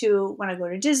big into when I go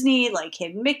to Disney, like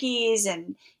hidden Mickeys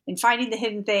and finding the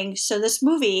hidden things. So this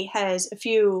movie has a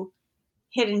few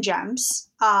hidden gems.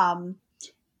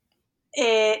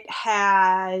 It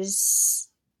has,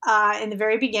 in the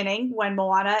very beginning, when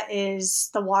Moana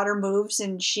the water moves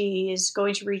and she is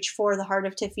going to reach for the heart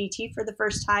of Te Fiti for the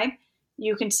first time,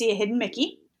 you can see a hidden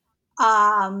Mickey.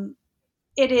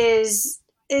 It is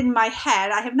in my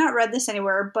head. I have not read this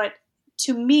anywhere, but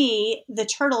to me, the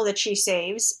turtle that she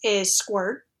saves is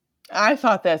Squirt. I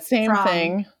thought that same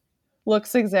thing.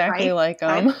 Looks exactly like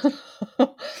him. Right?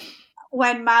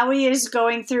 When Maui is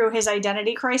going through his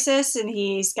identity crisis and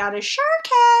he's got a shark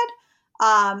head,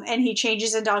 and he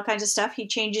changes into all kinds of stuff. He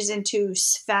changes into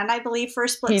Sven, I believe, for a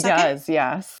split second. He does,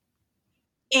 yes.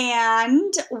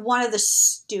 And one of the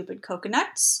stupid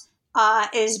coconuts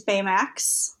is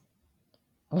Baymax.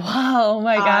 Wow, oh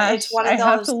my gosh. It's one of those,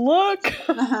 I have to look.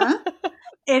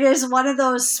 It is one of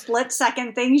those split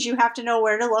second things you have to know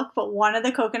where to look, but one of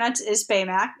the coconuts is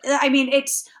Baymax. I mean,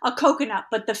 it's a coconut,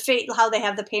 but how they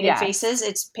have the painted faces,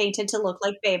 it's painted to look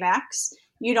like Baymax.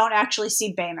 You don't actually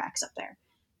see Baymax up there.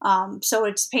 So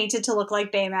it's painted to look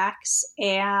like Baymax.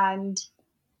 And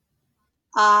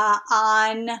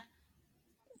on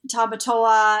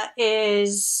Tamatoa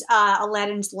is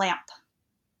Aladdin's lamp.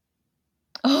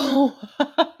 Oh,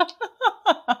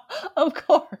 of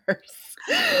course.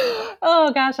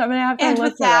 Oh gosh, I'm gonna have to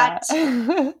look at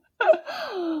that.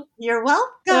 You're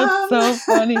welcome. That's so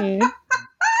funny.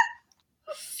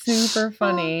 Super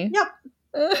funny. Yep.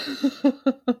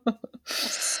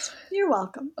 You're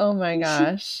welcome. Oh my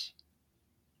gosh.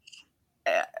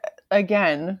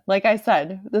 Again, like I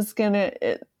said, this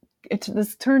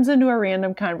turns into a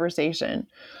random conversation.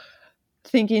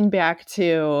 Thinking back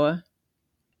to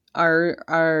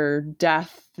our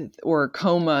death or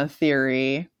coma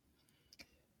theory,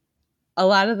 a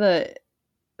lot of the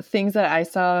things that I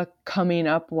saw coming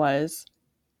up was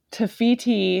Te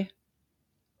Fiti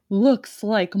looks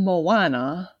like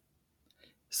Moana.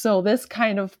 So this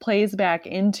kind of plays back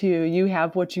into you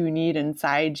have what you need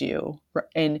inside you.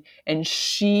 And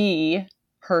she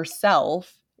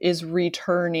herself is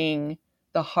returning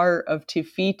the heart of Te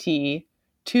Fiti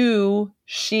to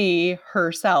she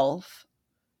herself.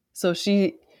 So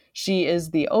she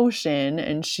is the ocean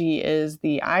and she is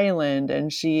the island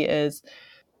and she is...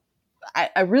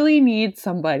 I really need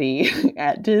somebody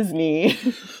at Disney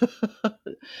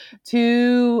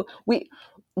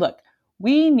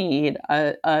we need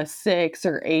a 6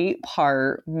 or 8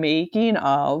 part making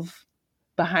of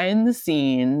behind the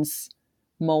scenes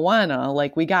Moana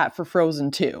like we got for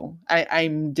Frozen 2.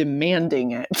 I'm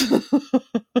demanding it.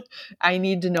 I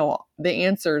need to know the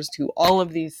answers to all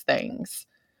of these things.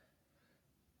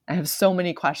 I have so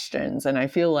many questions and I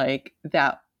feel like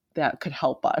that could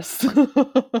help us.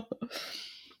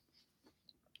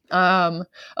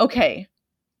 Okay.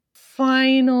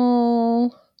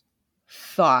 Final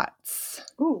thoughts.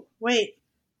 Ooh, wait.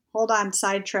 Hold on,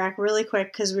 sidetrack really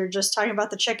quick because we were just talking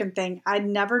about the chicken thing. I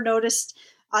never noticed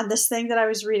on this thing that I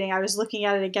was reading. I was looking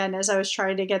at it again as I was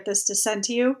trying to get this to send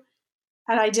to you.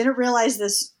 and I didn't realize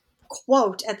this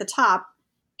quote at the top,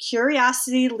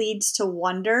 curiosity leads to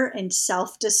wonder and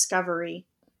self-discovery.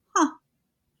 Huh.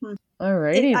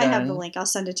 Alrighty I have then. the link. I'll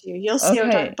send it to you. You'll see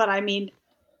what I'm, but I mean.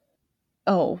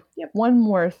 Oh, yep. One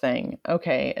more thing.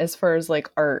 Okay. As far as like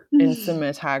art and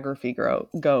cinematography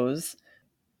goes,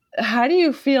 how do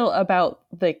you feel about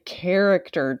the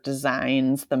character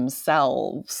designs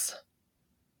themselves?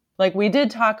 Like, we did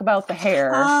talk about the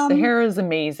hair. The hair is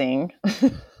amazing.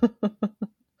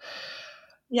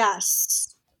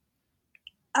 Yes.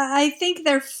 I think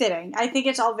they're fitting. I think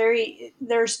it's all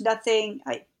there's nothing,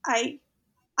 I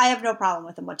have no problem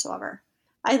with them whatsoever.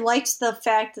 I liked the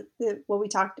fact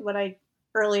that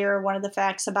earlier, one of the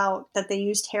facts about that they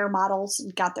used hair models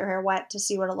and got their hair wet to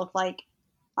see what it looked like.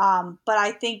 But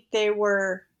I think they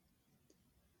were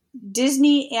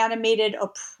Disney animated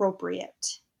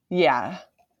appropriate. Yeah.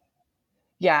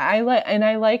 Yeah, I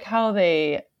like how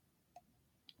they're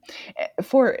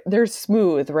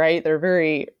smooth, right? They're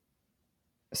very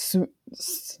smooth,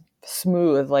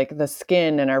 like the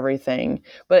skin and everything.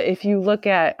 But if you look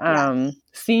at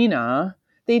Cena,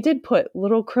 they did put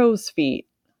little crow's feet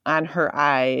on her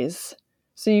eyes,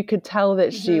 so you could tell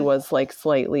that she was like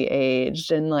slightly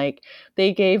aged, and like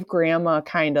they gave Grandma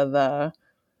kind of the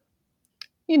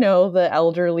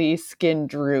elderly skin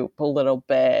droop a little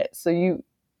bit. So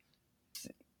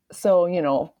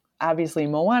obviously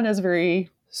Moana is very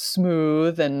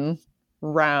smooth and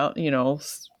round,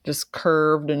 just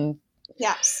curved and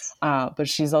yes. But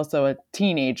she's also a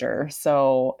teenager.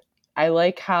 So I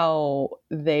like how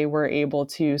they were able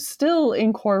to still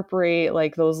incorporate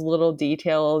like those little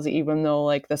details, even though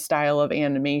like the style of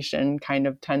animation kind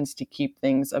of tends to keep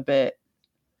things a bit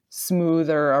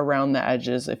smoother around the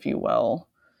edges, if you will.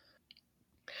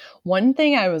 One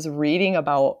thing I was reading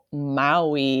about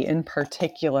Maui in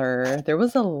particular, there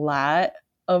was a lot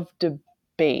of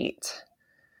debate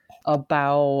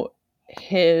about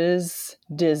his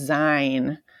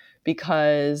design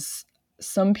because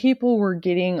some people were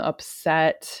getting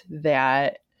upset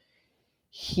that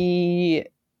he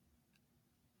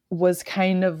was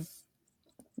kind of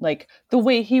like the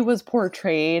way he was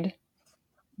portrayed.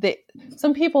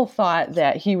 Some people thought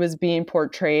that he was being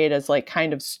portrayed as like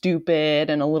kind of stupid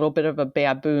and a little bit of a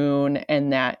baboon,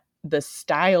 and that the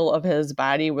style of his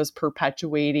body was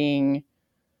perpetuating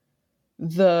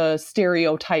the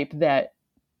stereotype that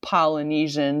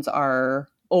Polynesians are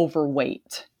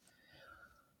overweight.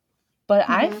 But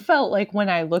I felt like when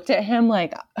I looked at him,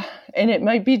 like, and it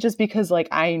might be just because like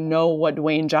I know what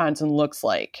Dwayne Johnson looks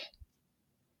like.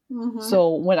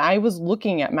 So when I was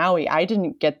looking at Maui, I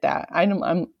didn't get that. I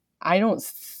don't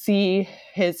see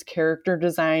his character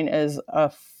design as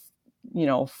a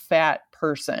fat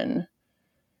person.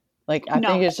 Like I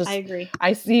think it's just, I agree.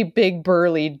 I see big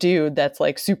burly dude that's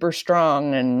like super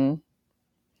strong and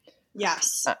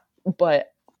yes.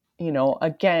 But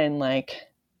again, like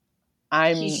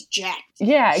he's jacked.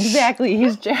 Yeah, exactly.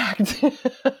 He's jacked.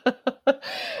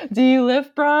 Do you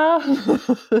lift,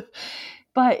 brah?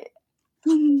 But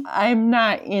I'm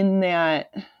not in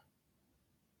that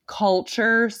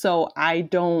culture, so I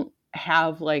don't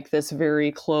have like this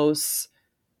very close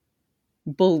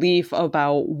belief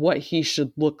about what he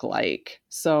should look like.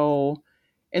 So,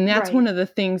 and that's one of the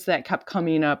things that kept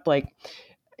coming up, like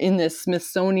in this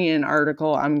Smithsonian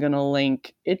article I'm going to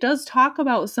link. It does talk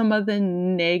about some of the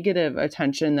negative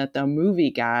attention that the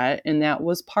movie got, and that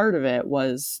was part of it,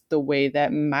 was the way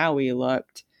that Maui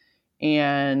looked.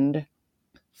 And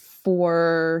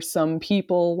for some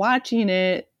people watching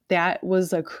it, that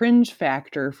was a cringe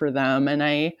factor for them.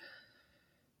 And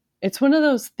it's one of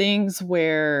those things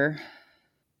where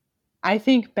I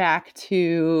think back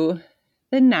to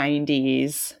the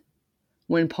 90s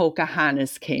when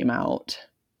Pocahontas came out.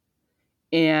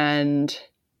 And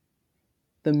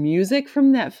the music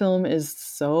from that film is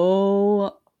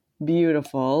so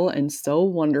beautiful and so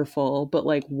wonderful, but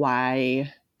like,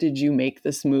 why did you make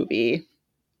this movie?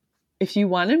 If you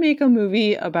want to make a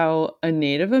movie about a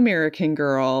Native American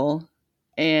girl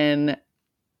and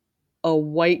a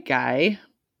white guy,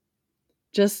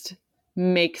 just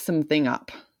make something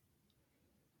up.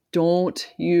 Don't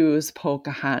use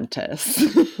Pocahontas.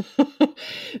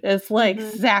 It's like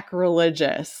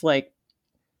sacrilegious. Like,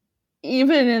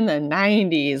 even in the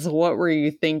 90s, what were you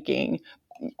thinking?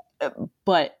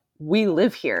 But we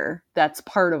live here. That's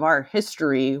part of our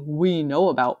history. We know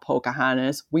about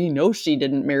Pocahontas. We know she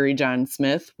didn't marry John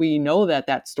Smith. We know that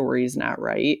that story is not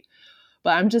right.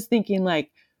 But I'm just thinking, like,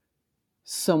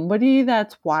 somebody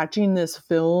that's watching this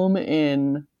film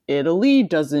in Italy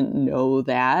doesn't know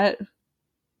that.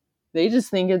 They just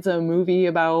think it's a movie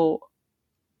about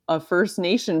a First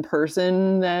Nation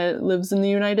person that lives in the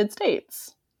United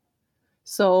States.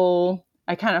 So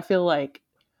I kind of feel like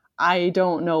I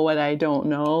don't know what I don't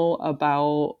know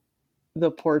about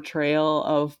the portrayal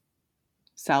of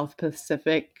South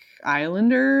Pacific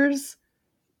Islanders.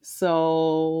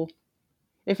 So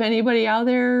if anybody out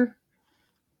there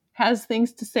has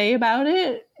things to say about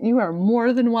it, you are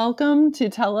more than welcome to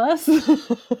tell us.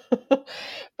 But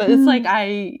it's like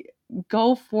I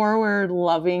go forward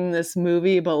loving this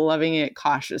movie, but loving it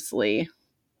cautiously,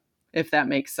 if that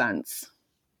makes sense.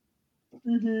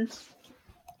 Mm-hmm.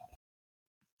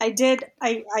 I did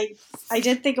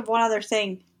think of one other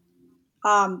thing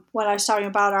when I was talking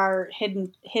about our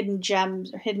hidden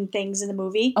gems or hidden things in the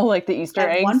movie. Oh, like the Easter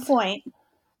eggs? At one point,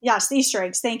 yes, the Easter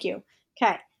eggs. Thank you.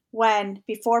 Okay.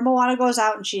 Before Moana goes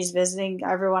out and she's visiting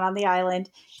everyone on the island,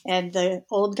 and the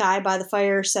old guy by the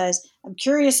fire says, "I'm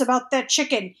curious about that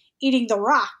chicken eating the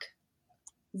rock."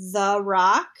 The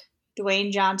Rock,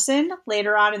 Dwayne Johnson,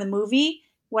 later on in the movie,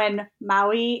 when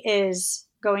Maui is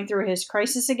going through his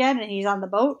crisis again and he's on the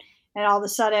boat, and all of a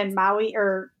sudden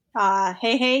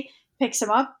Hei picks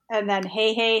him up, and then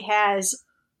Hei has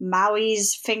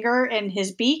Maui's finger in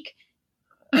his beak.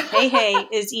 Hei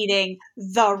is eating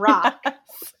the Rock.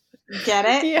 Get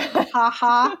it? Yeah.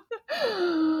 Ha.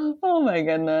 Oh my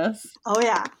goodness. Oh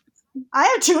yeah. I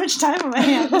have too much time on my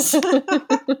hands.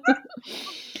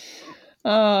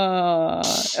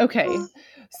 Okay.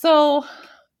 So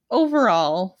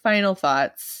overall, final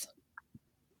thoughts.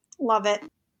 Love it.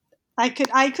 I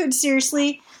could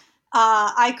seriously,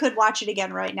 I could watch it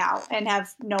again right now and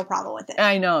have no problem with it.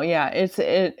 I know. Yeah. It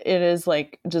is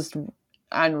like just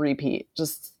on repeat.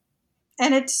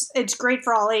 And it's great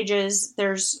for all ages.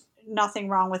 There's nothing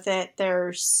wrong with it.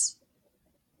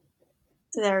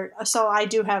 So I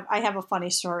have a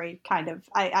funny story, kind of.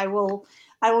 I will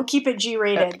keep it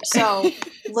G-rated. Okay. So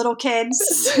little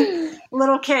kids,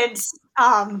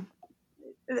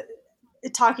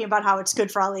 talking about how it's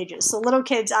good for all ages. So little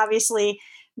kids, obviously,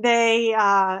 they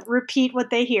repeat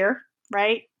what they hear,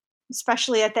 right?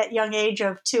 Especially at that young age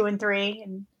of 2 and 3,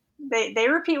 and they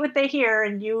repeat what they hear,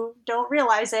 and you don't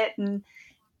realize it. And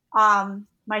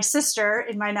my sister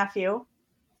and my nephew,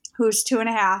 who's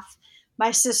 2.5,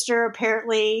 my sister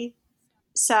apparently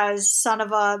says "son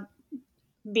of a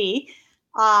b"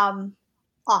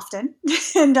 often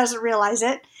and doesn't realize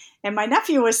it. And my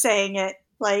nephew was saying it,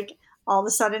 like, all of a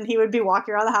sudden he would be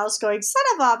walking around the house going, son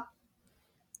of a,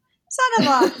 and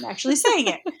actually saying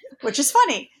it, which is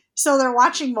funny. So they're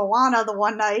watching Moana the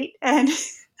one night, and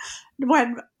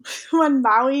when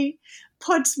Maui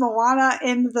puts Moana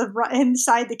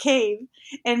inside the cave,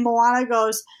 and Moana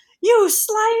goes, "You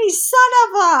slimy son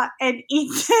of a," and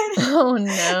Ethan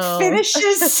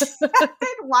finishes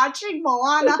watching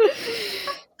Moana.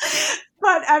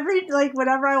 But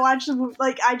whenever I watch the movie,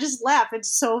 I just laugh.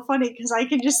 It's so funny because I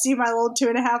can just see my little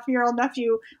 2.5-year-old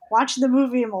nephew watching the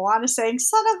movie and Moana saying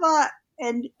 "son of a,"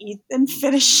 and Ethan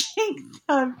finishing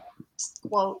the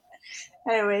quote.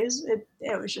 Anyways, it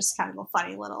was just kind of a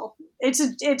funny little. It's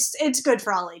good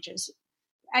for all ages.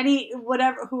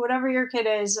 Whatever your kid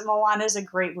is, Moana is a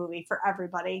great movie for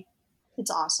everybody.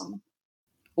 It's awesome.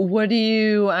 What do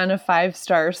you, on a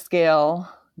 5-star scale,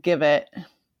 give it?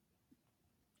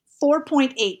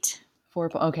 4.8.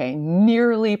 Okay,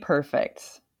 nearly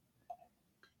perfect.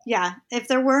 Yeah, if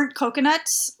there weren't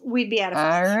coconuts, we'd be out of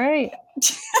 5. All right.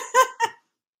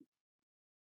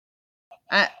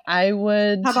 I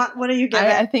would. How about, what do you give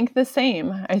it? I think the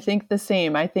same. I think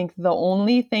the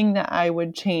only thing that I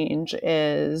would change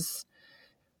is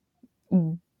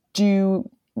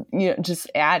just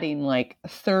adding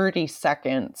 30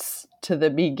 seconds to the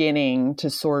beginning to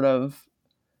sort of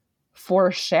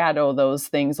foreshadow those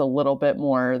things a little bit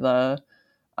more, the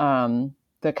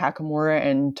Kakamora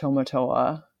and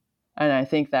Tamatoa. And I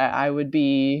think that I would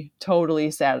be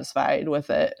totally satisfied with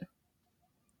it.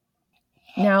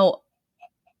 Now,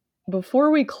 before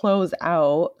we close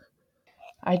out,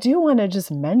 I do want to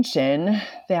just mention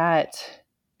that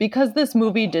because this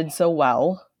movie did so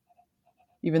well,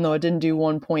 even though it didn't do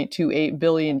 $1.28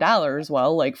 billion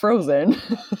well, like Frozen,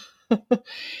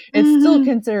 it's still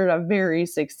considered a very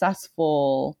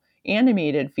successful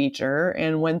animated feature.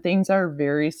 And when things are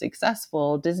very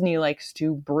successful, Disney likes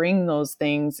to bring those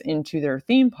things into their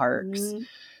theme parks. Mm-hmm.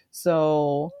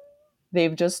 So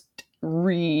they've just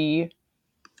remodeled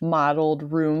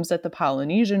rooms at the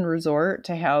Polynesian Resort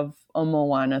to have a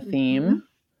Moana theme. Mm-hmm.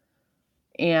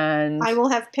 And I will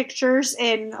have pictures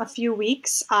in a few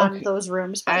weeks on those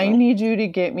rooms. I need you to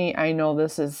get me. I know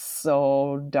this is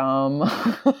so dumb,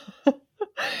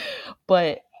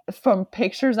 but from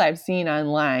pictures I've seen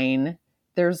online,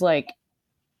 there's a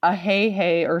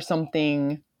Hei or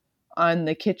something on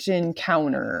the kitchen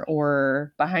counter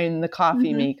or behind the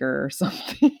coffee maker or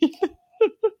something.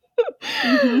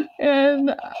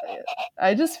 And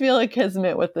I just feel a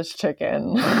kismet with this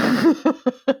chicken.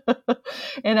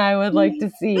 And I would like to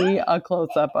see a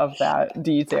close-up of that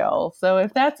detail. So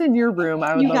if that's in your room,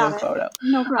 I would love a photo.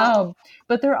 No problem.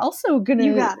 But they're also going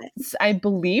to, I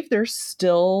believe they're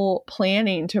still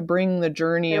planning to bring the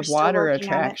Journey of Water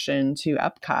attraction to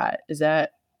Epcot. Is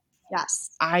that?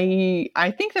 Yes.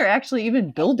 I think they're actually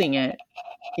even building it.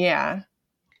 Yeah.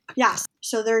 Yes.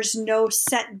 So there's no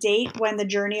set date when the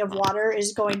Journey of Water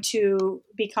is going to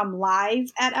become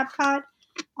live at Epcot.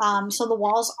 So the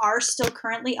walls are still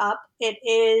currently up. It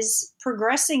is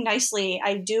progressing nicely.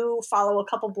 I do follow a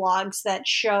couple blogs that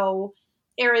show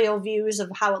aerial views of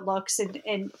how it looks, and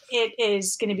it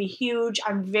is going to be huge.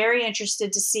 I'm very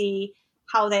interested to see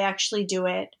how they actually do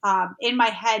it. In my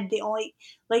head, it'll be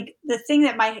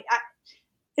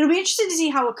interesting to see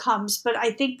how it comes, but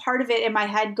I think part of it in my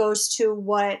head goes to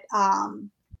what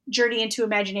Journey into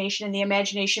Imagination and the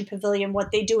Imagination Pavilion,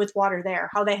 what they do with water there,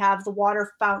 how they have the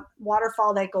waterfall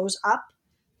that goes up,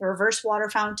 the reverse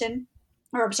waterfall,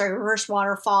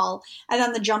 and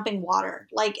then the jumping water.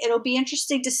 Like, it'll be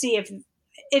interesting to see if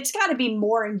it's got to be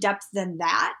more in depth than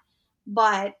that,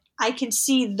 but I can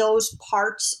see those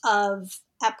parts of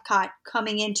Epcot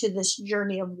coming into this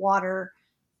Journey of Water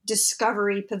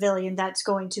Discovery Pavilion that's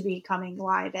going to be coming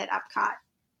live at Epcot.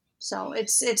 So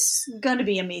it's going to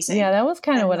be amazing. Yeah, that was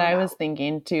kind of what I was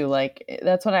thinking too. Like,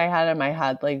 that's what I had in my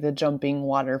head, like the jumping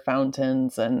water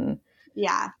fountains and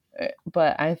yeah.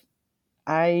 But I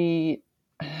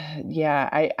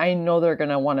know they're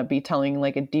going to want to be telling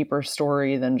like a deeper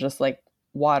story than just like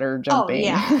water jumping. Oh,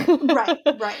 yeah.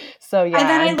 Right. So yeah. And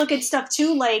then I look at stuff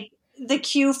too, like the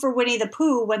queue for Winnie the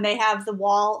Pooh when they have the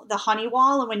honey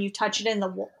wall, and when you touch it and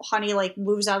the honey like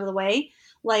moves out of the way.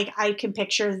 Like, I can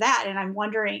picture that, and I'm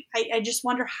wondering. I just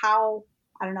wonder how.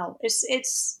 I don't know. There's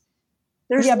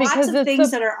lots of things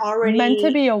that are already meant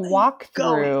to be a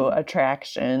walkthrough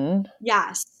attraction.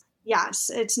 Yes.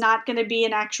 It's not going to be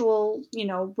an actual,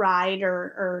 ride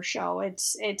or show.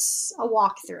 It's a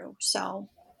walkthrough. So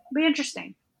it'll be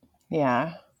interesting.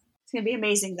 Yeah. It's going to be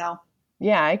amazing, though.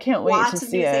 Yeah, I can't wait to see it. Lots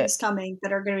of new things coming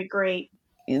that are going to be great.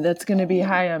 That's going to be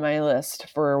high on my list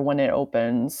for when it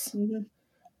opens.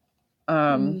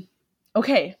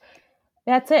 Okay,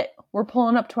 that's it. We're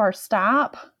pulling up to our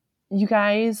stop. You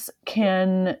guys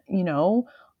can,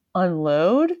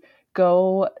 unload,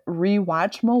 go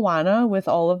rewatch Moana with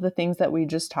all of the things that we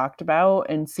just talked about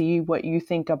and see what you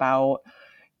think about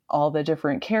all the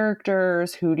different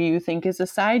characters. Who do you think is a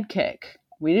sidekick?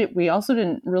 We also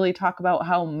didn't really talk about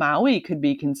how Maui could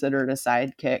be considered a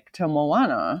sidekick to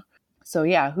Moana. So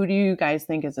yeah, who do you guys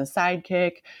think is a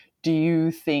sidekick? Do you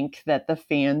think that the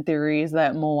fan theories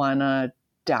that Moana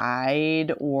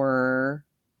died or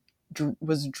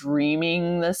was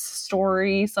dreaming this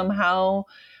story somehow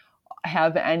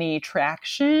have any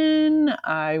traction?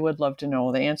 I would love to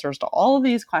know the answers to all of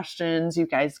these questions. You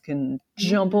guys can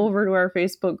jump over to our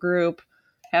Facebook group,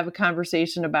 have a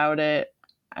conversation about it.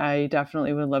 I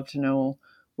definitely would love to know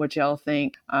what y'all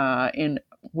think. And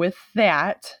with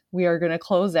that, we are going to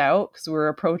close out because we're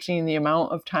approaching the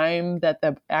amount of time that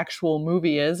the actual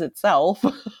movie is itself.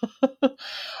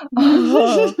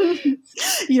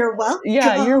 You're welcome.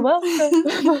 Yeah, you're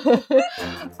welcome.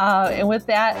 And with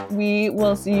that, we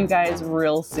will see you guys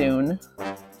real soon.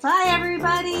 Bye,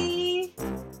 everybody.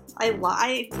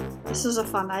 This was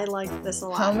fun. I like this a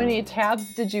lot. How many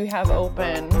tabs did you have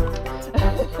open?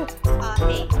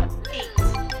 8.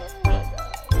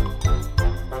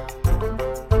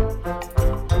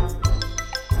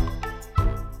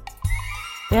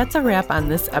 That's a wrap on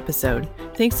this episode.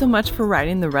 Thanks so much for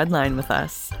riding the red line with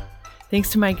us.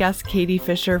 Thanks to my guest, Katie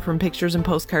Fisher from Pictures and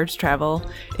Postcards Travel.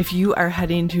 If you are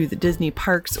heading to the Disney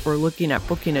parks or looking at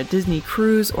booking a Disney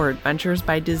cruise or Adventures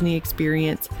by Disney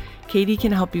experience, Katie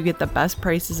can help you get the best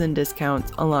prices and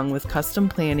discounts along with custom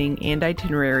planning and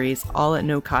itineraries, all at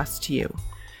no cost to you.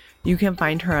 You can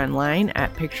find her online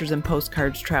at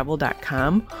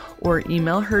picturesandpostcardstravel.com or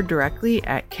email her directly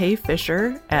at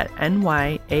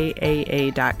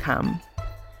kfisher@nyaaa.com.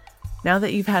 Now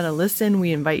that you've had a listen,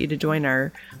 we invite you to join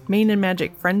our Main and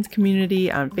Magic Friends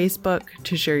community on Facebook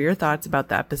to share your thoughts about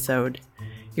the episode.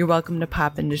 You're welcome to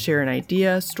pop in to share an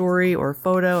idea, story, or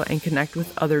photo and connect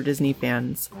with other Disney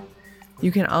fans.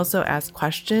 You can also ask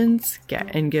questions,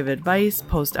 give advice,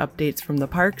 post updates from the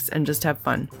parks, and just have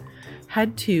fun.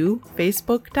 Head to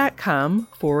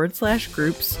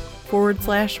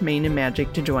facebook.com/groups/Main and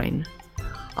Magic to join.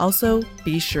 Also,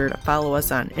 be sure to follow us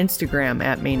on Instagram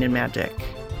at Main and Magic.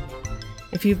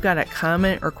 If you've got a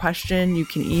comment or question, you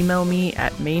can email me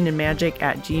at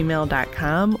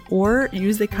mainandmagic@gmail.com or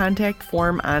use the contact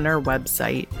form on our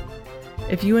website.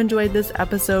 If you enjoyed this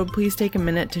episode, please take a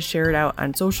minute to share it out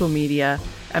on social media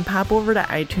and pop over to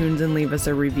iTunes and leave us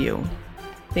a review.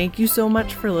 Thank you so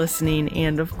much for listening,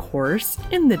 and of course,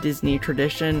 in the Disney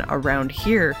tradition around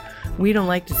here, we don't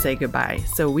like to say goodbye,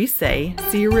 so we say,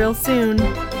 see you real soon!